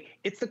importantly,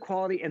 it's the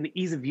quality and the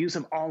ease of use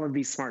of all of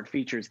these smart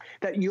features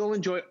that you'll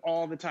enjoy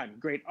all the time.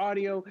 Great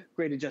audio,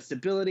 great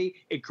adjustability.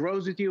 It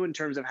grows with you in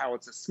terms of how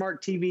it's a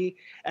smart TV,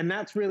 and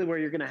that's really where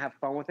you're going to have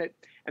fun with it.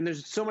 And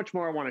there's so much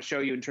more I want to show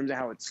you in terms of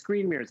how it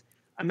screen mirrors.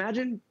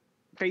 Imagine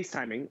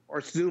FaceTiming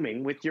or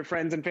Zooming with your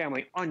friends and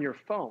family on your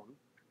phone,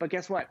 but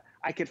guess what?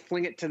 I could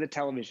fling it to the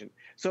television.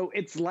 So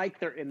it's like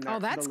they're in there. Oh,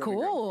 that's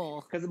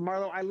cool. Because,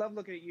 Marlo, I love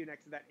looking at you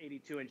next to that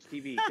 82-inch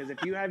TV. Because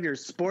if you have your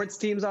sports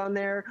teams on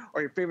there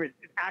or your favorite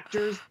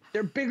actors,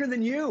 they're bigger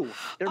than you.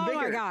 They're bigger.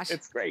 Oh, my gosh.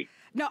 It's great.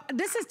 No,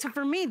 this is,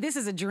 for me, this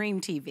is a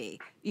dream TV.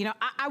 You know,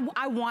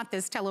 I want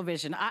this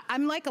television.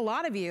 I'm like a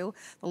lot of you,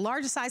 the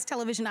largest size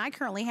television I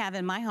currently have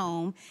in my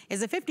home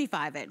is a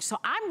 55-inch. So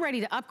I'm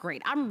ready to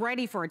upgrade. I'm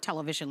ready for a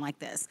television like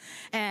this.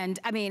 And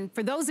I mean,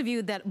 for those of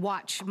you that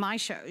watch my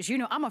shows, you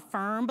know, I'm a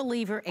firm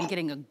believer in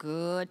getting a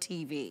good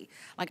TV.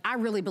 Like, I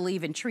really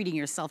believe in treating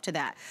yourself to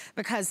that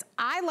because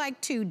I like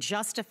to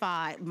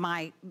justify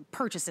my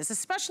purchases,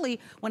 especially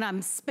when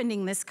I'm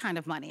spending this kind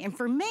of money. And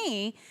for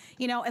me,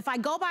 you know, if I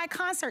go buy a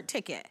concert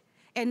ticket,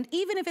 and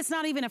even if it's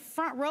not even a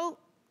front row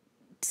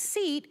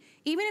seat,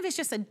 even if it's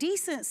just a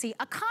decent seat,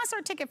 a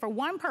concert ticket for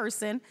one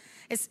person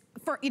is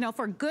for, you know,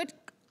 for good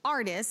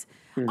artists,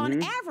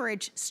 on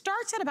average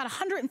starts at about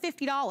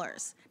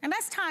 $150. And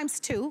that's times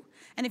 2.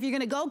 And if you're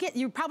gonna go get,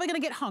 you're probably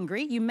gonna get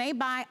hungry. You may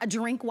buy a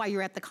drink while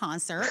you're at the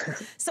concert.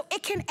 So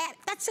it can add,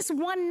 that's just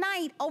one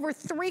night over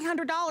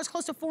 $300,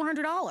 close to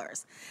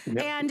 $400.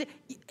 Yep. And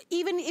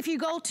even if you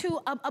go to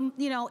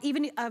you know,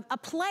 even a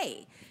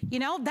play, you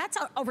know, that's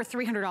over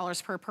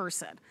 $300 per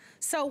person.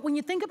 So when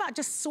you think about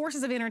just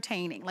sources of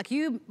entertaining, like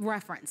you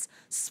reference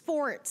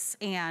sports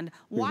and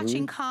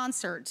watching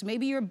concerts,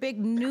 maybe you're a big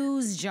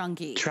news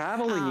junkie.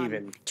 Traveling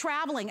even.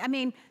 Traveling, I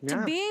mean,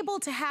 to be able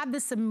to have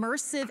this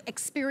immersive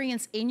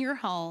experience in your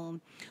home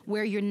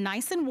where you're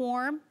nice and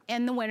warm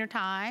in the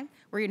wintertime,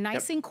 where you're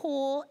nice and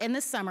cool in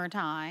the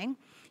summertime,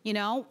 you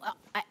know,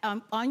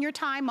 on your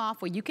time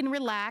off where you can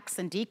relax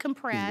and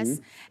decompress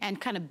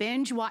and kind of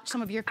binge watch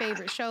some of your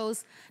favorite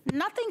shows,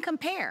 nothing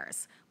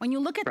compares. When you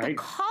look at the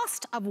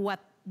cost of what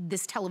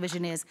this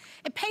television is,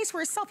 it pays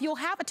for itself. You'll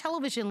have a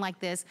television like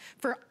this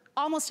for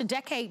almost a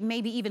decade,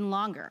 maybe even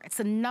longer. It's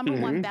the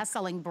 #1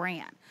 best-selling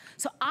brand.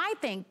 So I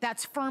think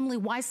that's firmly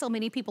why so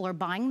many people are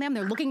buying them.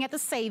 They're looking at the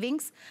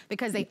savings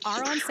because they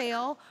are on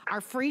sale, our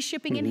free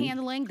shipping and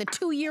handling, the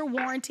 2-year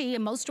warranty,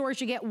 in most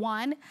stores you get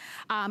 1,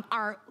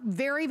 our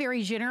very,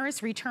 very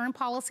generous return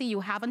policy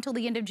you have until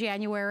the end of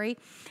January,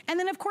 and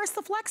then of course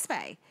the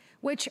FlexPay,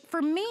 which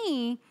for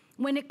me,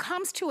 when it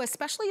comes to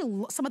especially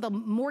some of the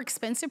more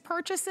expensive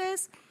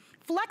purchases,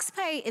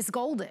 FlexPay is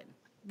golden.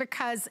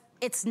 Because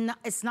it's not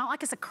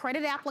like it's a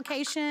credit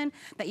application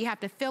that you have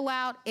to fill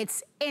out,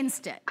 it's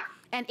instant.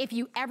 And if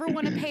you ever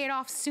want to pay it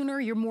off sooner,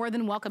 you're more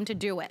than welcome to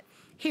do it.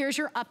 Here's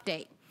your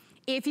update.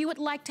 If you would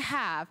like to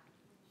have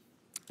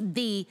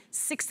the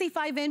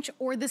 65-inch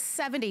or the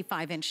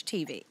 75-inch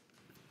TV,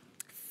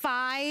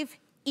 5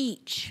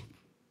 each.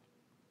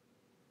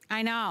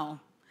 I know.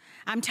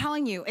 I'm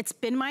telling you, it's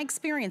been my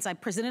experience. I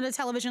presented a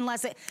television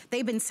lesson.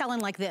 They've been selling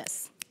like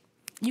this.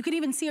 You can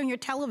even see on your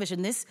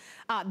television, this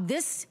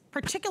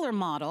particular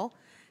model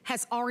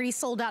has already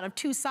sold out of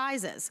 2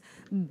 sizes.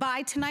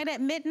 By tonight at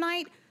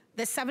midnight,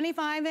 the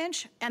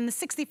 75-inch and the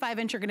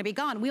 65-inch are gonna be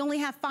gone. We only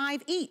have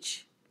 5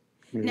 each.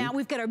 Now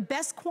we've got our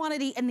best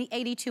quantity in the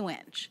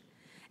 82-inch.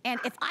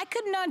 And if I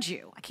could nudge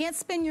you, I can't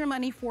spend your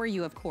money for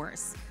you, of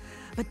course,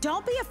 but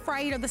don't be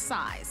afraid of the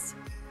size.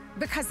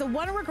 Because the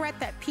one regret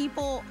that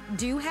people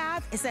do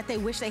have is that they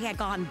wish they had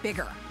gone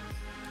bigger.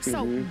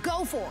 So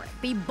go for it.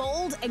 Be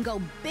bold and go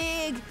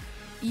big.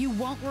 You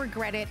won't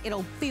regret it.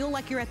 It'll feel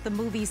like you're at the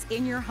movies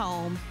in your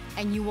home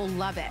and you will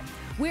love it.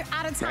 We're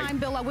out of time,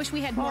 Bill. I wish we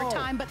had more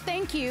time, but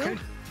thank you.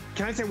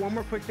 Can I say one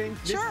more quick thing?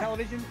 Sure. This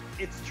television,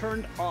 it's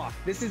turned off.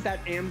 This is that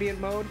ambient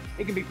mode.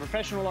 It can be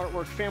professional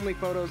artwork, family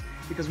photos,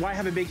 because why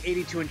have a big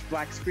 82-inch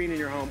black screen in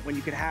your home when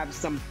you could have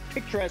some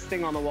picturesque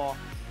thing on the wall?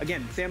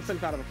 Again, Samsung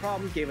thought of a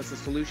problem, gave us a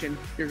solution.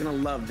 You're gonna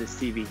love this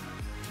TV.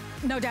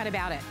 No doubt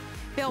about it.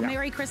 Bill,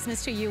 Merry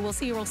Christmas to you. We'll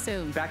see you real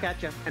soon. Back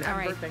at you, and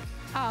happy birthday.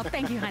 Oh,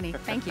 thank you, honey.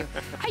 Thank you.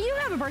 Hey, you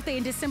have a birthday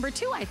in December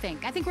too, I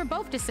think. I think we're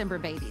both December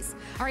babies.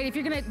 All right, if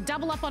you're gonna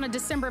double up on a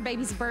December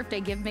baby's birthday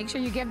gift, make sure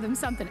you give them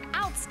something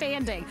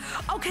outstanding.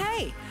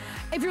 Okay,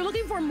 if you're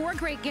looking for more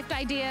great gift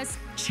ideas,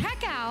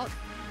 check out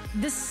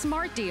this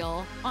smart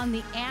deal on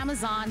the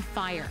Amazon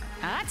Fire.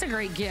 Now, that's a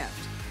great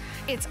gift.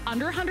 It's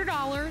under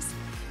 $100.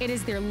 It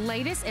is their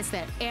latest. It's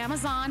that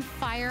Amazon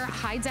Fire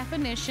high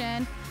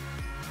definition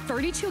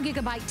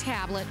 32-gigabyte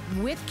tablet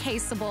with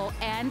caseable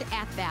and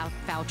app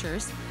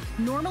vouchers.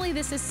 Normally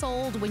this is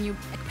sold when you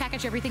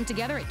package everything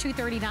together at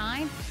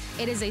 $239.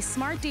 It is a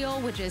smart deal,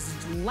 which is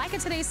like a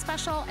today's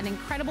special, an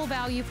incredible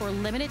value for a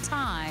limited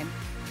time,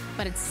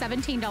 but it's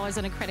 $17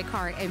 on a credit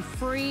card and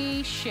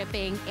free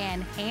shipping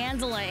and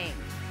handling.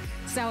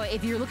 So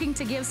if you're looking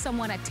to give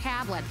someone a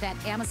tablet, that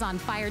Amazon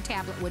Fire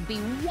tablet would be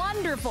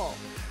wonderful.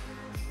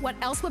 What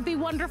else would be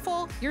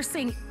wonderful? You're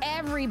seeing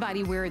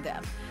everybody wear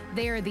them.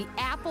 They are the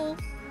Apple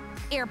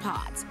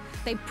AirPods.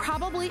 They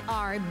probably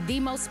are the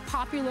most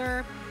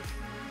popular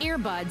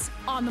earbuds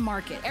on the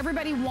market.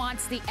 Everybody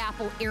wants the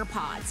Apple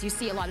AirPods. You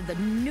see a lot of the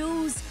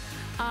news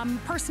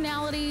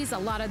personalities, a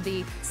lot of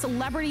the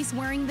celebrities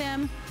wearing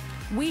them.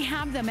 We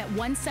have them at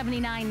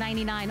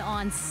 $179.99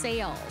 on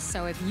sale.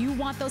 So if you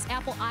want those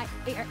Apple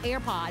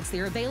AirPods,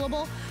 they're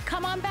available.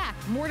 Come on back.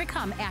 More to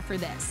come after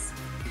this.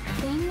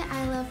 Thing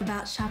I love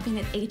about shopping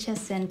at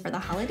HSN for the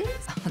holidays?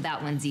 Oh,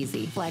 that one's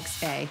easy.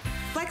 FlexPay.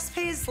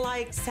 FlexPay is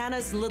like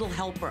Santa's little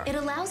helper. It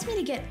allows me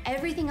to get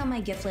everything on my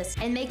gift list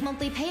and make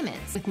monthly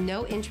payments With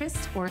no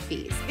interest or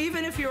fees.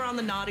 Even if you're on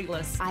the naughty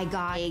list. I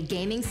got a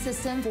gaming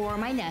system for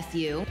my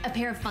nephew, a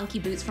pair of funky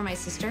boots for my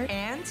sister,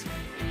 And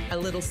a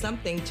little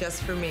something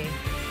just for me.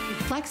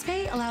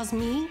 FlexPay allows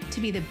me to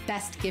be the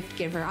best gift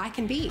giver I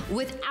can be.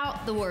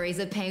 without the worries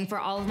of paying for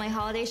all of my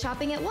holiday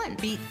shopping at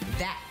once. Beat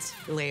that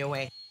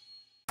layaway.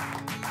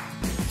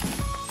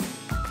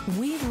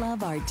 We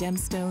love our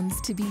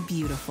gemstones to be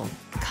beautiful,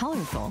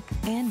 colorful,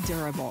 and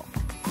durable.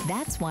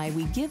 That's why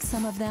we give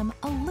some of them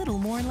a little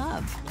more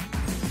love.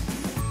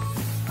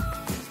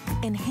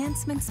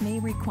 Enhancements may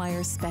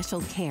require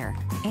special care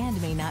and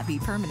may not be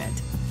permanent,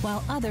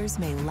 while others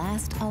may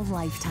last a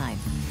lifetime.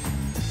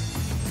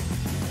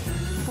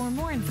 For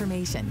more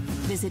information,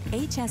 visit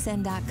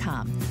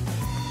hsn.com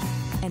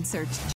and search